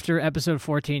 like, after episode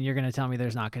 14, you're going to tell me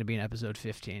there's not going to be an episode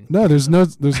 15. No, there's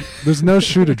no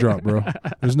shoe to drop, bro.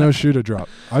 There's no shoe to drop.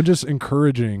 I'm just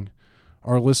encouraging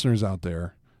our listeners out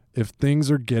there, if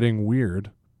things are getting weird,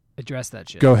 address that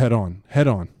shit. Go head on. Head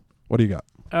on. What do you got?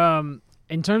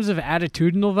 In terms of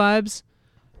attitudinal vibes,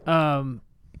 on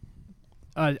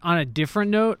a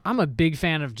different note, I'm a big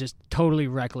fan of just totally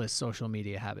reckless social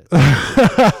media habits.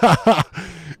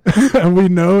 And we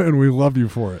know and we love you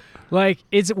for it. Like,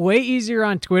 it's way easier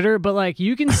on Twitter, but like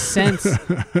you can just sense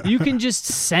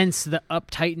the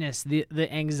uptightness,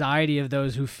 the anxiety of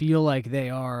those who feel like they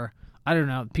are, I don't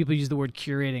know, people use the word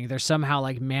curating. They're somehow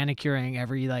like manicuring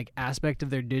every like aspect of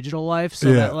their digital life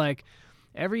so that like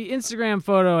every Instagram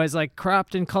photo is like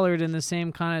cropped and colored in the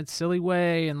same kind of silly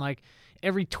way, and like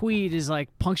every tweet is like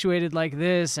punctuated like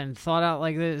this and thought out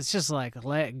like this. It's just like,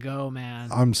 let go,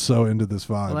 man. I'm so into this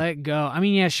vibe. Let go. I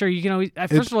mean, yeah, sure. You can always,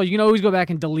 first of all, you can always go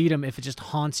back and delete them if it just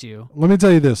haunts you. Let me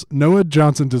tell you this. Noah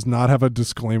Johnson does not have a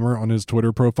disclaimer on his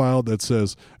Twitter profile that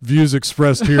says, views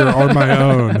expressed here are my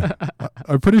own.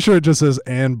 I'm pretty sure it just says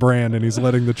and brand, and he's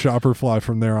letting the chopper fly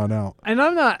from there on out. And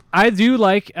I do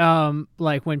like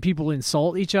when people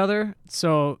insult each other.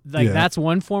 So that's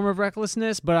one form of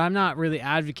recklessness, but I'm not really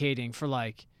advocating for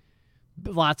like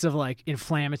lots of like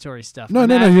inflammatory stuff. No.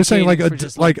 You're saying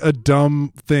like a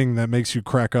dumb thing that makes you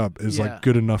crack up is like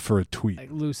good enough for a tweet. Like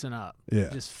loosen up. Yeah.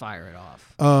 Just fire it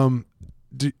off.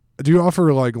 Do you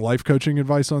offer like life coaching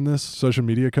advice on this, social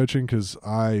media coaching? Because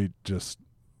I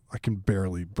can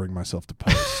barely bring myself to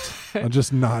post. I'm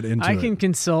just not into it. I can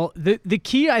consult. The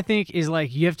key, I think, is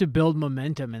like you have to build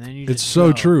momentum, and then you just It's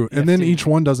so true. And then each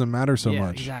one doesn't matter so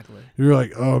much. Exactly. You're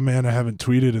like, oh man, I haven't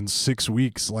tweeted in 6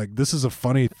 weeks. Like, this is a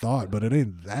funny thought, but it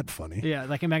ain't that funny. Yeah,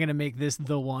 like, am I going to make this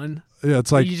the one? Yeah,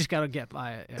 it's like... You just got to get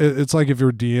by it. Yeah. It's like if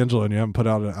you're D'Angelo and you haven't put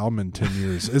out an album in 10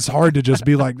 years. It's hard to just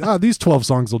be like, these 12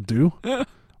 songs will do.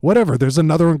 Whatever. There's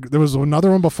another one. There was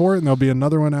another one before it, and there'll be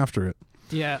another one after it.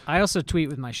 Yeah, I also tweet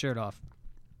with my shirt off.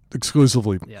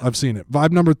 Exclusively. Yeah. I've seen it.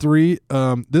 Vibe number 3.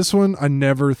 This one, I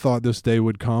never thought this day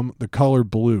would come. The color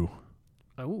blue.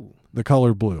 Oh. The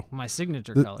color blue. My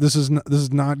signature color. This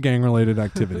is not gang-related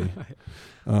activity.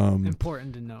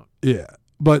 Important to note. Yeah.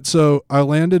 But so I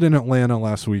landed in Atlanta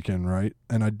last weekend, right?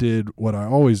 And I did what I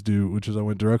always do, which is I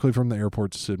went directly from the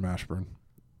airport to Sid Mashburn,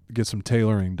 get some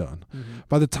tailoring done. Mm-hmm.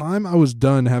 By the time I was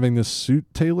done having this suit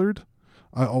tailored,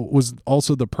 I was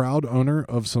also the proud owner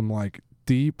of some like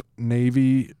deep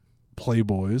navy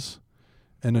Playboys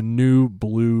and a new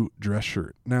blue dress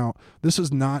shirt. Now, this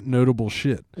is not notable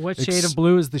shit. What shade of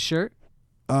blue is the shirt?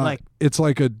 It's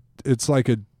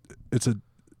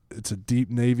a deep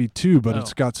navy too, but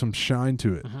it's got some shine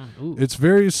to it. Uh-huh. It's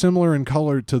very similar in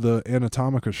color to the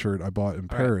Anatomica shirt I bought in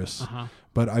Paris. Right. Uh-huh.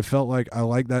 But I felt like I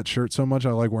like that shirt so much.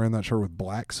 I like wearing that shirt with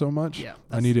black so much. Yeah,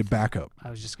 I needed backup. I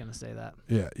was just going to say that.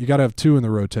 Yeah, you got to have 2 in the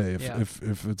rote if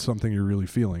it's something you're really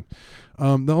feeling.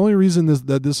 The only reason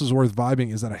this is worth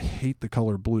vibing is that I hate the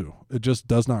color blue. It just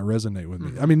does not resonate with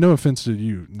me. I mean, no offense to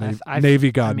you,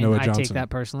 Navy God Noah Johnson. I take that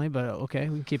personally, but okay,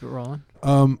 we can keep it rolling.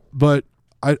 But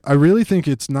I really think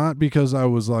it's not because I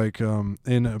was like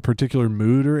in a particular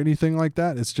mood or anything like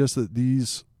that. It's just that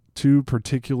these 2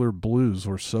 particular blues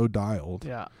were so dialed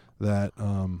that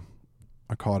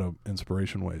I caught an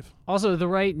inspiration wave. Also, the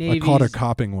right navies. I caught a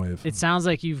copping wave. It sounds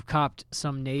like you've copped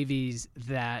some navies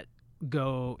that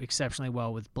go exceptionally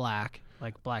well with black,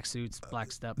 like black suits,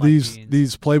 black stuff.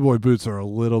 These Playboy boots are a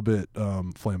little bit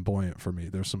flamboyant for me.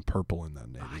 There's some purple in that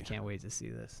navy. I can't wait to see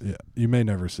this. Yeah, you may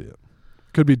never see it.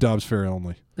 Could be Dobbs Fair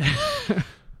only.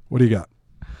 What do you got?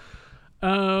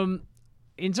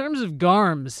 In terms of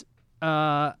GARMs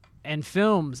and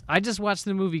films, I just watched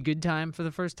the movie Good Time for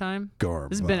the first time. GARM.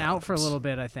 This has been out for a little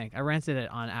bit, I think. I rented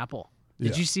it on Apple.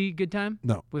 Did you see Good Time?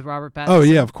 No. With Robert Pattinson? Oh,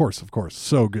 yeah, of course.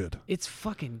 So good. It's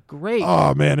fucking great.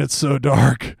 Oh, man, it's so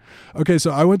dark. Okay,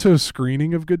 so I went to a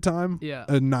screening of Good Time. Yeah.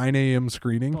 A 9 a.m.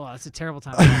 screening. Oh, that's a terrible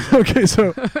time. Okay,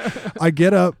 so I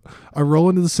get up, I roll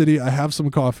into the city, I have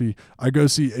some coffee, I go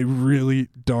see a really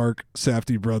dark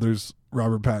Safdie Brothers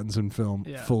Robert Pattinson film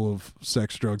full of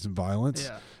sex, drugs, and violence.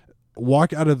 Yeah.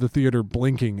 Walk out of the theater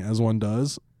blinking as one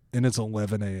does, and it's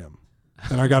 11 a.m.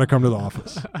 and I got to come to the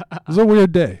office. It was a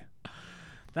weird day.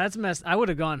 That's messed. I would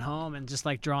have gone home and just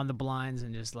like drawn the blinds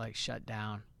and just like shut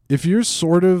down. If you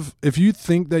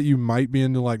think that you might be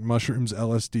into like mushrooms,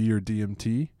 LSD, or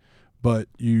DMT, but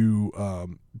you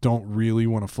don't really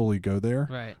want to fully go there,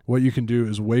 right? What you can do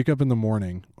is wake up in the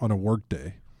morning on a work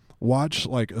day, watch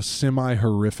like a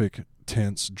semi-horrific,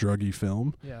 tense, druggy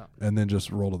film, and then just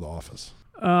roll to the office.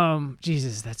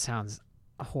 Jesus, that sounds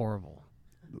horrible.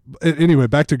 Anyway,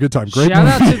 back to Good Time. Great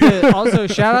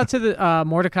shout out to the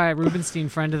Mordecai Rubenstein,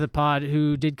 friend of the pod,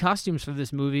 who did costumes for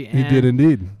this movie. And, he did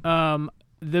indeed.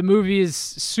 The movie is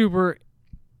super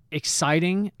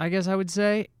exciting, I guess I would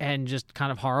say, and just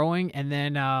kind of harrowing. And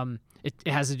then it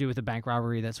has to do with a bank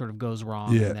robbery that sort of goes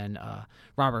wrong. Yeah. And then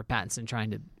Robert Pattinson trying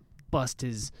to bust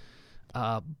his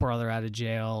brother out of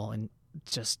jail, and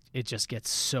it just gets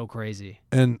so crazy.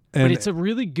 But it's a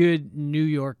really good New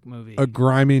York movie. A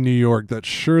grimy New York that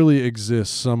surely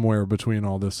exists somewhere between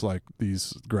all this, like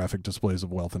these graphic displays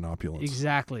of wealth and opulence.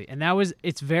 Exactly. And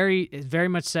it's very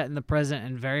much set in the present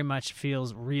and very much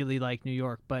feels really like New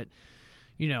York, but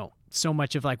so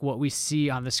much of like what we see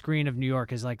on the screen of New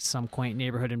York is like some quaint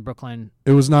neighborhood in Brooklyn.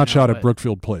 It was not shot at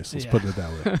Brookfield Place. Let's put it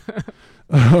that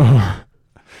way.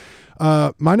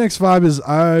 My next vibe is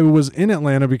I was in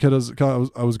Atlanta because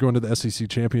I was going to the SEC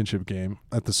championship game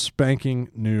at the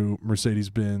spanking new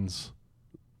Mercedes-Benz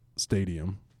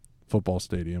football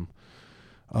stadium,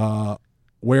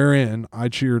 wherein I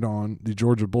cheered on the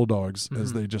Georgia Bulldogs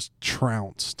as they just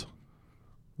trounced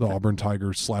the Auburn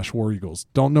Tigers / War Eagles.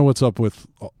 Don't know what's up with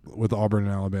Auburn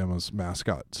and Alabama's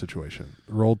mascot situation.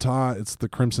 Roll Tide, it's the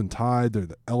Crimson Tide.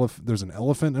 There's an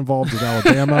elephant involved with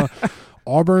Alabama.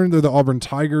 Auburn, they're the Auburn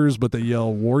Tigers, but they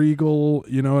yell War Eagle.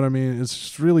 You know what I mean? It's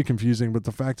just really confusing. But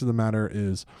the fact of the matter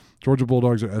is, Georgia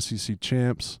Bulldogs are SEC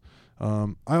champs.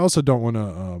 I also don't want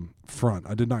to front.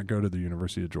 I did not go to the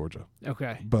University of Georgia.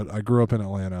 Okay. But I grew up in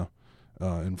Atlanta,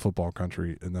 in football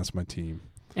country, and that's my team.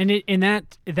 And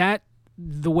that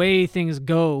the way things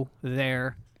go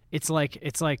there, it's like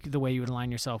the way you would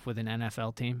align yourself with an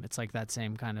NFL team. It's like that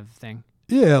same kind of thing.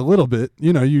 Yeah, a little bit.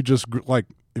 You just like.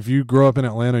 If you grow up in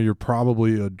Atlanta, you're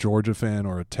probably a Georgia fan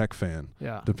or a Tech fan,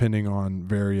 depending on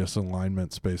various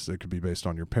alignments it could be based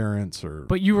on your parents or.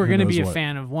 But you were going to be a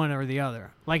fan of one or the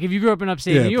other. Like if you grew up in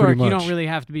upstate New York, you don't really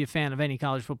have to be a fan of any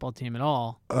college football team at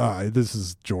all. This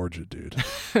is Georgia, dude.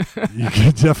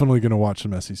 You're definitely going to watch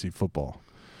some SEC football.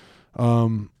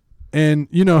 And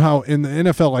you know how in the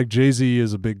NFL, like Jay-Z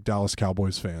is a big Dallas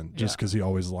Cowboys fan just because he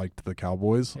always liked the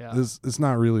Cowboys. Yeah. It's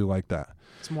not really like that.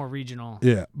 It's more regional.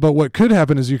 Yeah, but what could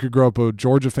happen is you could grow up a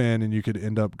Georgia fan and you could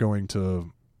end up going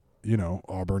to,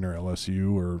 Auburn or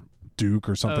LSU or Duke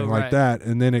or something like that,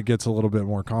 and then it gets a little bit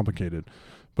more complicated.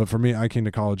 But for me, I came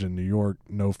to college in New York,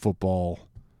 no football.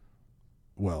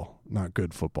 Well, not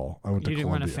good football. I went to Columbia. You didn't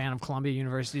want a fan of Columbia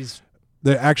University's.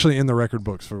 They're actually in the record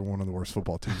books for one of the worst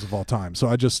football teams of all time. So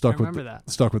I just stuck with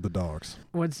the Dogs.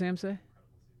 What did Sam say?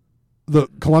 The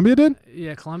Columbia did?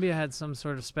 Yeah, Columbia had some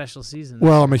sort of special season.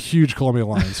 Well, I'm a huge Columbia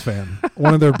Lions fan.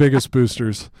 One of their biggest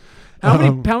boosters.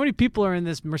 How many people are in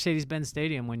this Mercedes-Benz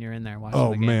Stadium when you're in there watching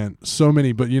the game? Oh, man, so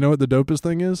many. But you know what the dopest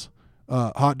thing is?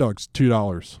 Hot dogs,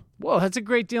 $2. Whoa, that's a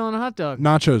great deal on a hot dog.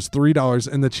 Nachos,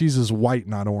 $3, and the cheese is white,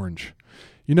 not orange.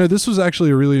 This was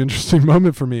actually a really interesting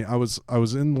moment for me. I was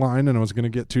in line and I was going to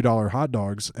get $2 hot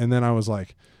dogs, and then I was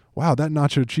like, wow, that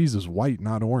nacho cheese is white,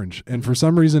 not orange. And for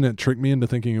some reason, it tricked me into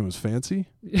thinking it was fancy.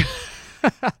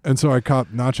 And so I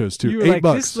copped nachos too. You were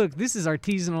 $8. This is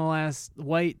artisanal ass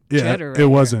white cheddar. It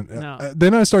wasn't. No.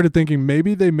 Then I started thinking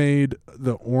maybe they made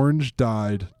the orange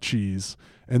dyed cheese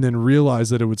and then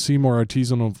realized that it would seem more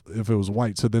artisanal if it was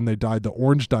white. So then they dyed the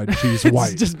orange dyed cheese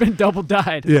white. It's just been double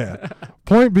dyed. Yeah.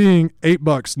 Point being, $8,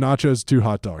 nachos, 2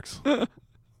 hot dogs.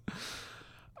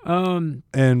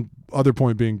 And other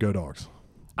point being, go Dogs.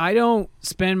 I don't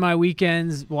spend my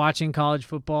weekends watching college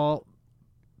football,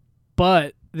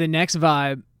 but the next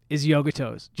vibe is yoga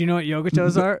toes. Do you know what yoga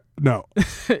toes are? No.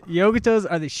 Yoga toes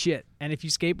are the shit. And if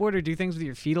you skateboard or do things with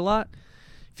your feet a lot,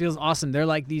 it feels awesome. They're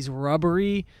like these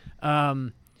rubbery,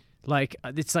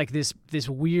 it's like this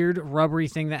weird rubbery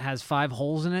thing that has 5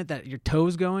 holes in it that your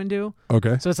toes go into.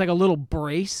 Okay. So it's like a little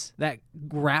brace that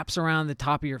wraps around the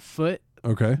top of your foot.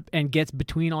 Okay. And gets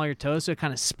between all your toes, so it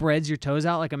kind of spreads your toes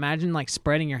out. Like imagine like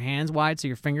spreading your hands wide so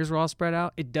your fingers are all spread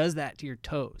out. It does that to your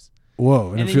toes. Whoa,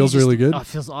 and it feels really good? Oh, it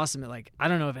feels awesome. I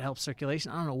don't know if it helps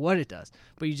circulation. I don't know what it does.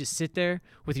 But you just sit there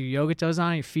with your yoga toes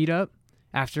on, your feet up,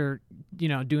 after,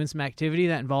 doing some activity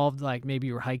that involved like maybe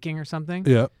you were hiking or something.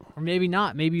 Yeah. Or maybe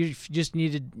not. Maybe you just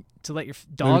needed to let your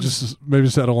dogs. Maybe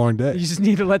just had a long day. You just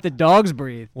need to let the dogs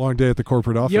breathe. Long day at the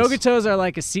corporate office. Yoga toes are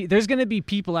like there's going to be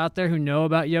people out there who know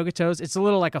about yoga toes. It's a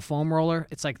little like a foam roller.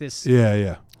 It's like this.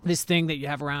 Yeah. This thing that you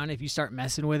have around. If you start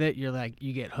messing with it,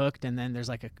 you get hooked, and then there's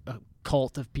like a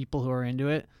cult of people who are into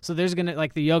it. So there's gonna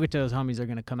the yoga toes homies are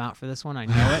gonna come out for this one. I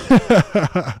know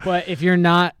it. But if you're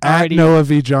not already at Noah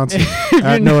V Johnson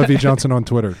at Noah V Johnson on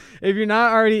Twitter. If you're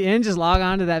not already in, just log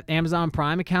on to that Amazon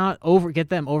Prime account. Get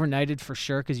them overnighted for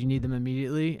sure because you need them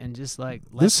immediately. And just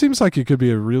this seems like it could be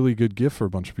a really good gift for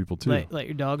a bunch of people too. Let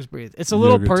your dogs breathe. It's a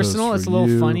little personal. It's a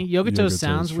little funny. Yoga toes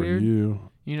sounds weird.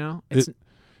 It's.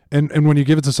 And when you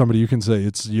give it to somebody, you can say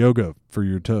it's yoga for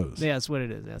your toes. Yeah, that's what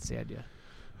it is. That's the idea.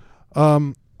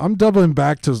 I'm doubling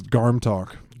back to Garm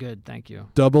talk. Good, thank you.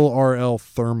 Double RL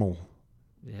thermal.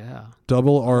 Yeah.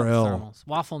 Double RL. Thermals.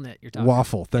 Waffle knit. You're talking.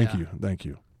 Waffle. Thank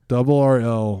you. Double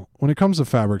RL. When it comes to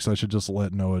fabrics, I should just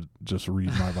let Noah just read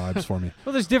my vibes for me.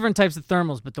 Well, there's different types of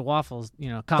thermals, but the waffles,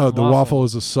 the waffle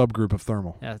is a subgroup of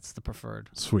thermal. Yeah, it's the preferred.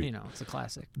 Sweet. It's a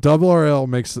classic. Double RL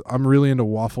I'm really into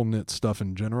waffle knit stuff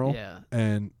in general. Yeah.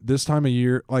 And this time of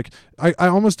year, I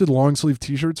almost did long sleeve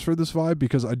t-shirts for this vibe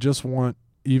because I just want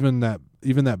even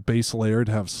that base layer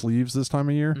to have sleeves this time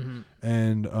of year. Mm-hmm.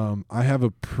 And I have a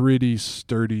pretty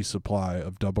sturdy supply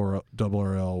of double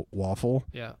RL waffle.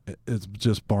 Yeah. It's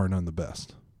just bar none the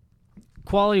best.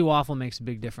 Quality waffle makes a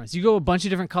big difference. You go a bunch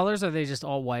of different colors, or are they just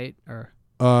all white? Or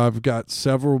I've got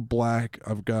several black.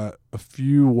 I've got a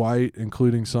few white,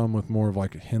 including some with more of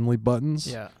like Henley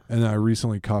buttons. Yeah. And I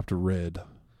recently copped a red.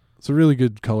 It's a really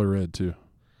good color red too.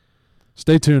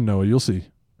 Stay tuned, Noah. You'll see.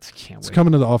 It's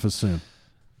coming to the office soon.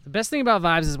 The best thing about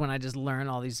Vibes is when I just learn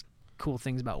all these cool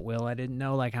things about Will. I didn't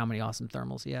know how many awesome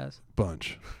thermals he has.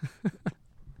 Bunch.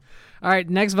 All right,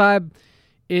 next vibe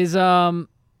is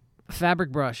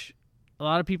fabric brush. A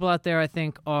lot of people out there, I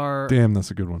think, are... Damn, that's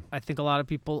a good one. I think a lot of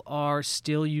people are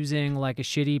still using a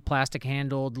shitty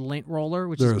plastic-handled lint roller,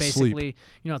 which They're is basically, asleep.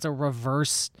 It's a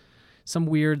reverse, some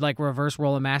weird reverse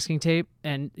roll of masking tape.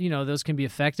 And, those can be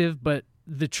effective, but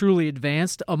the truly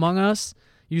advanced among us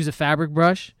use a fabric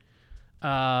brush.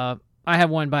 I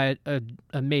have one by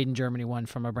a made in Germany one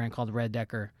from a brand called Red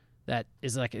Decker that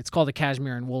is it's called a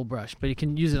cashmere and wool brush, but you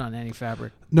can use it on any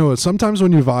fabric. No, sometimes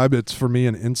when you vibe, it's for me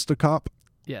an Instacop.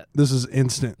 Yeah. This is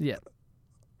instant. Yeah.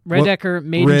 Red Decker,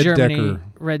 made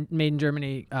in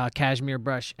Germany, cashmere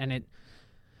brush, and it.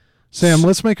 Sam,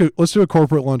 let's do a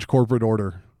corporate lunch, corporate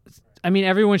order. I mean,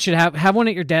 everyone should have one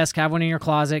at your desk, have one in your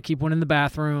closet, keep one in the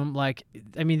bathroom.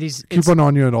 Keep one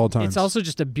on you at all times. It's also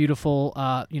just a beautiful,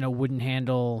 wooden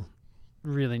handle,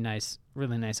 really nice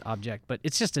object. But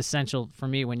it's just essential for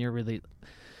me when you're really,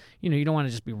 you don't want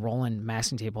to just be rolling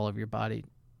masking tape all over your body.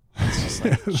 It's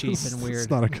just cheap and weird. It's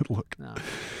not a good look. No.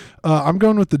 I'm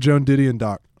going with the Joan Didion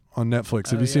doc on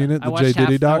Netflix. Have you seen it? The J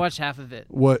Diddy doc? I watched half of it.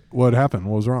 What happened?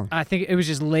 What was wrong? I think it was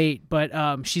just late,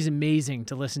 but she's amazing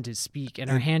to listen to speak, and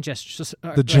her hand gestures.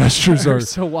 The gestures are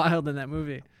so wild in that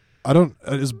movie.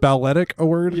 Is balletic a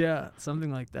word? Yeah,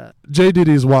 something like that. J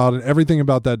Diddy is wild, and everything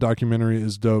about that documentary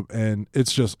is dope, and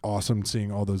it's just awesome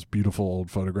seeing all those beautiful old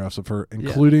photographs of her,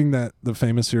 including the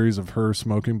famous series of her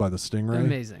smoking by the Stingray.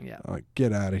 Amazing, yeah.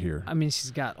 Get out of here. I mean,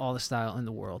 she's got all the style in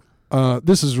the world.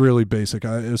 This is really basic.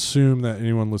 I assume that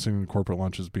anyone listening to Corporate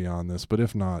Lunch is beyond this, but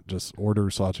if not, just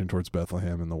order Slouching Towards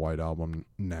Bethlehem and the White Album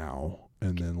now,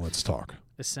 and then let's talk.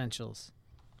 Essentials.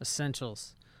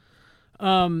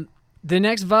 The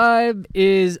next vibe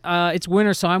is it's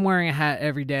winter, so I'm wearing a hat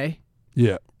every day.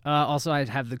 Yeah. Also, I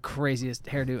have the craziest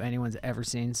hairdo anyone's ever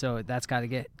seen, so that's got to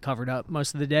get covered up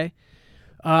most of the day.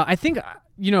 I think,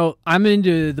 I'm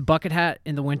into the bucket hat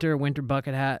in the winter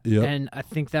bucket hat, and I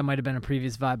think that might have been a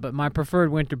previous vibe, but my preferred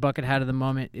winter bucket hat of the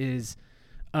moment is,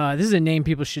 this is a name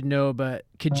people should know, but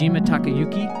Kajima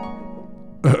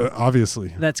Takayuki.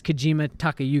 Obviously. That's Kajima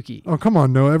Takayuki. Oh, come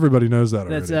on, no, everybody knows that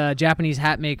already. That's a Japanese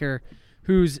hat maker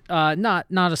who's not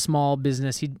a small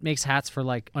business. He makes hats for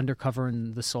Undercover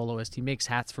and The Soloist. He makes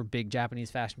hats for big Japanese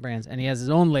fashion brands, and he has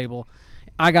his own label.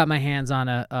 I got my hands on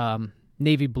a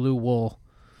navy blue wool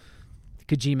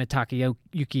Kajima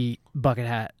Takayuki bucket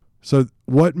hat. So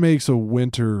what makes a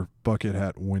winter bucket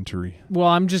hat wintry? Well,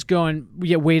 I'm just going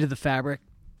weight of the fabric,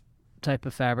 type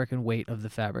of fabric, and weight of the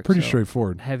fabric. Pretty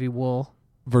straightforward. Heavy wool.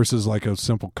 Versus a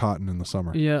simple cotton in the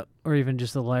summer. Yeah, or even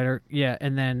just a lighter. Yeah,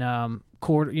 and then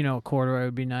corduroy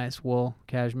would be nice. Wool,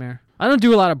 cashmere. I don't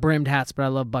do a lot of brimmed hats, but I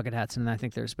love bucket hats, and I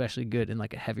think they're especially good in a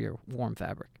heavier, warm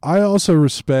fabric. I also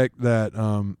respect that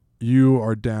you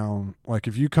are down.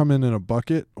 If you come in a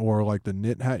bucket or the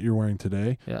knit hat you're wearing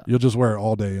today, you'll just wear it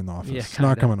all day in the office. Yeah, it's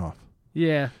not coming off.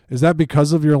 Yeah. Is that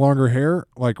because of your longer hair?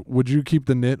 Like, would you keep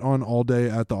the knit on all day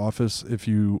at the office if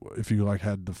you like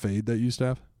had the fade that you used to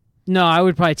have? No, I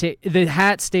would probably take the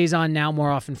hat stays on now more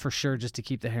often for sure, just to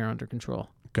keep the hair under control.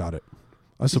 Got it.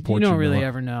 I support you. You don't really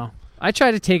ever know. I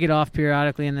try to take it off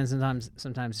periodically, and then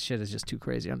sometimes the shit is just too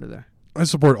crazy under there. I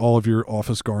support all of your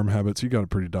office garm habits. You got it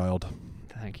pretty dialed.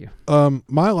 Thank you.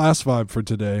 My last vibe for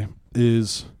today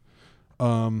is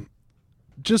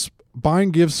just buying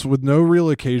gifts with no real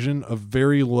occasion of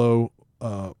very low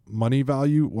money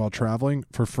value while traveling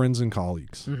for friends and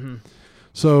colleagues. Mm-hmm.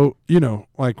 So,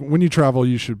 like when you travel,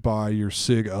 you should buy your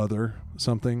sig other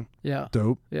something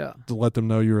dope to let them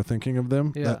know you were thinking of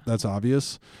them. Yeah. That's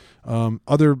obvious.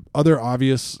 Other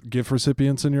obvious gift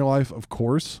recipients in your life, of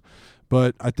course.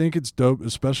 But I think it's dope,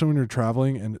 especially when you're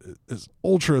traveling, and it's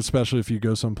ultra, especially if you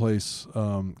go someplace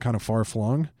kind of far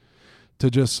flung,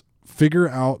 to just figure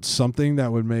out something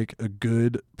that would make a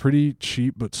good, pretty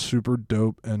cheap but super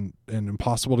dope and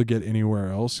impossible to get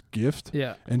anywhere else gift.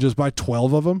 Yeah. And just buy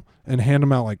 12 of them and hand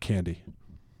them out like candy.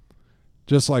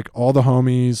 Just like all the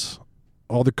homies,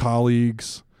 all the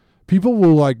colleagues. People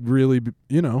will like really,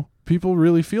 people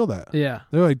really feel that. Yeah.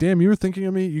 They're like, damn, you were thinking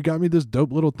of me. You got me this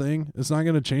dope little thing. It's not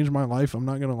going to change my life. I'm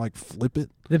not going to like flip it.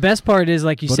 The best part is,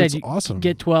 like you said, you awesome.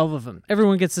 Get 12 of them.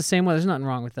 Everyone gets the same one. There's nothing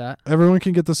wrong with that. Everyone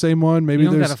can get the same one. Maybe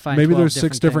there's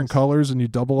 6 different colors and you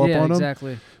double up on them.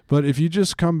 Exactly. But if you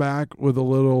just come back with a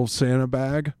little Santa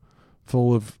bag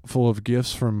full of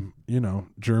gifts from,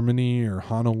 Germany or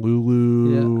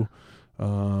Honolulu,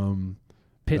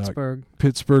 Pittsburgh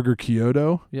or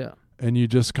Kyoto. Yeah. And you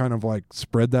just kind of like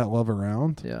spread that love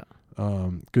around. Yeah.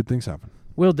 Good things happen.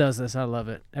 Will does this. I love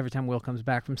it. Every time Will comes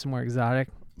back from somewhere exotic.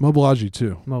 Mobilaji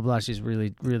too. Mobilaji's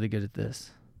really, really good at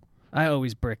this. I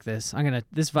always brick this.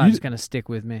 This vibe's gonna stick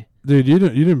with me. Dude, you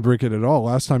didn't brick it at all.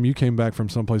 Last time you came back from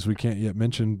someplace we can't yet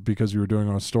mention because you were doing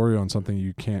a story on something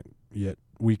we can't yet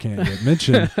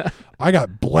mention. I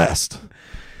got blessed.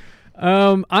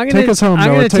 I'm gonna take us home. I'm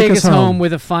Noah. gonna take us home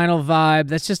with a final vibe.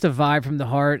 That's just a vibe from the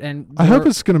heart, and I hope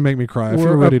it's gonna make me cry. I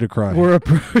feel ready to cry. We're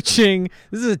approaching.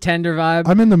 This is a tender vibe.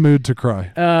 I'm in the mood to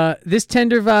cry. This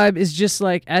tender vibe is just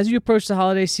like as you approach the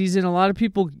holiday season, a lot of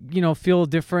people, feel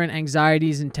different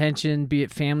anxieties and tension, be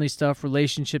it family stuff,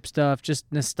 relationship stuff,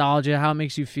 just nostalgia, how it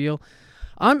makes you feel.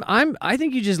 I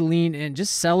think you just lean in,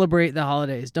 just celebrate the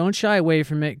holidays. Don't shy away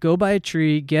from it. Go buy a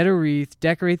tree, get a wreath,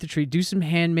 decorate the tree, do some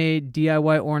handmade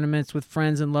DIY ornaments with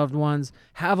friends and loved ones,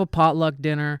 have a potluck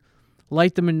dinner,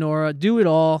 light the menorah, do it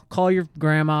all. Call your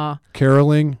grandma.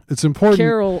 Caroling, it's important.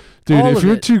 Carol, dude. If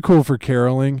you're too cool for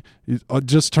caroling,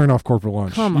 just turn off corporate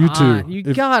lunch. Come on, you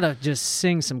gotta just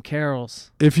sing some carols.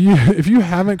 If you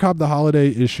haven't copped the holiday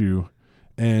issue,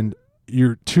 and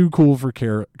you're too cool for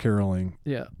caroling,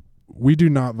 yeah. We do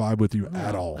not vibe with you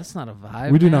at all. That's not a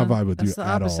vibe. We do not vibe with that's you at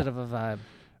all. That's the opposite of a vibe.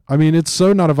 I mean, it's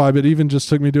so not a vibe. It even just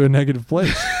took me to a negative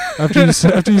place after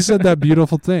you said that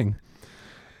beautiful thing.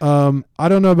 I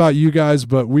don't know about you guys,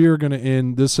 but we are going to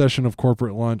end this session of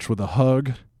Corporate Lunch with a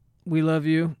hug. We love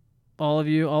you, all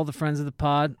the friends of the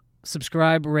pod.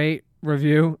 Subscribe, rate,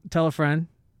 review, tell a friend,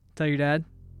 tell your dad.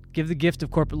 Give the gift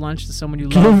of corporate lunch to someone you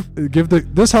love.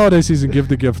 This holiday season, give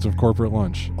the gift of corporate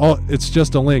lunch. It's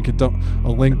just a link. A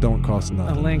link don't cost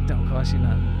nothing. A link don't cost you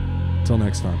nothing. Until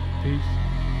next time. Peace.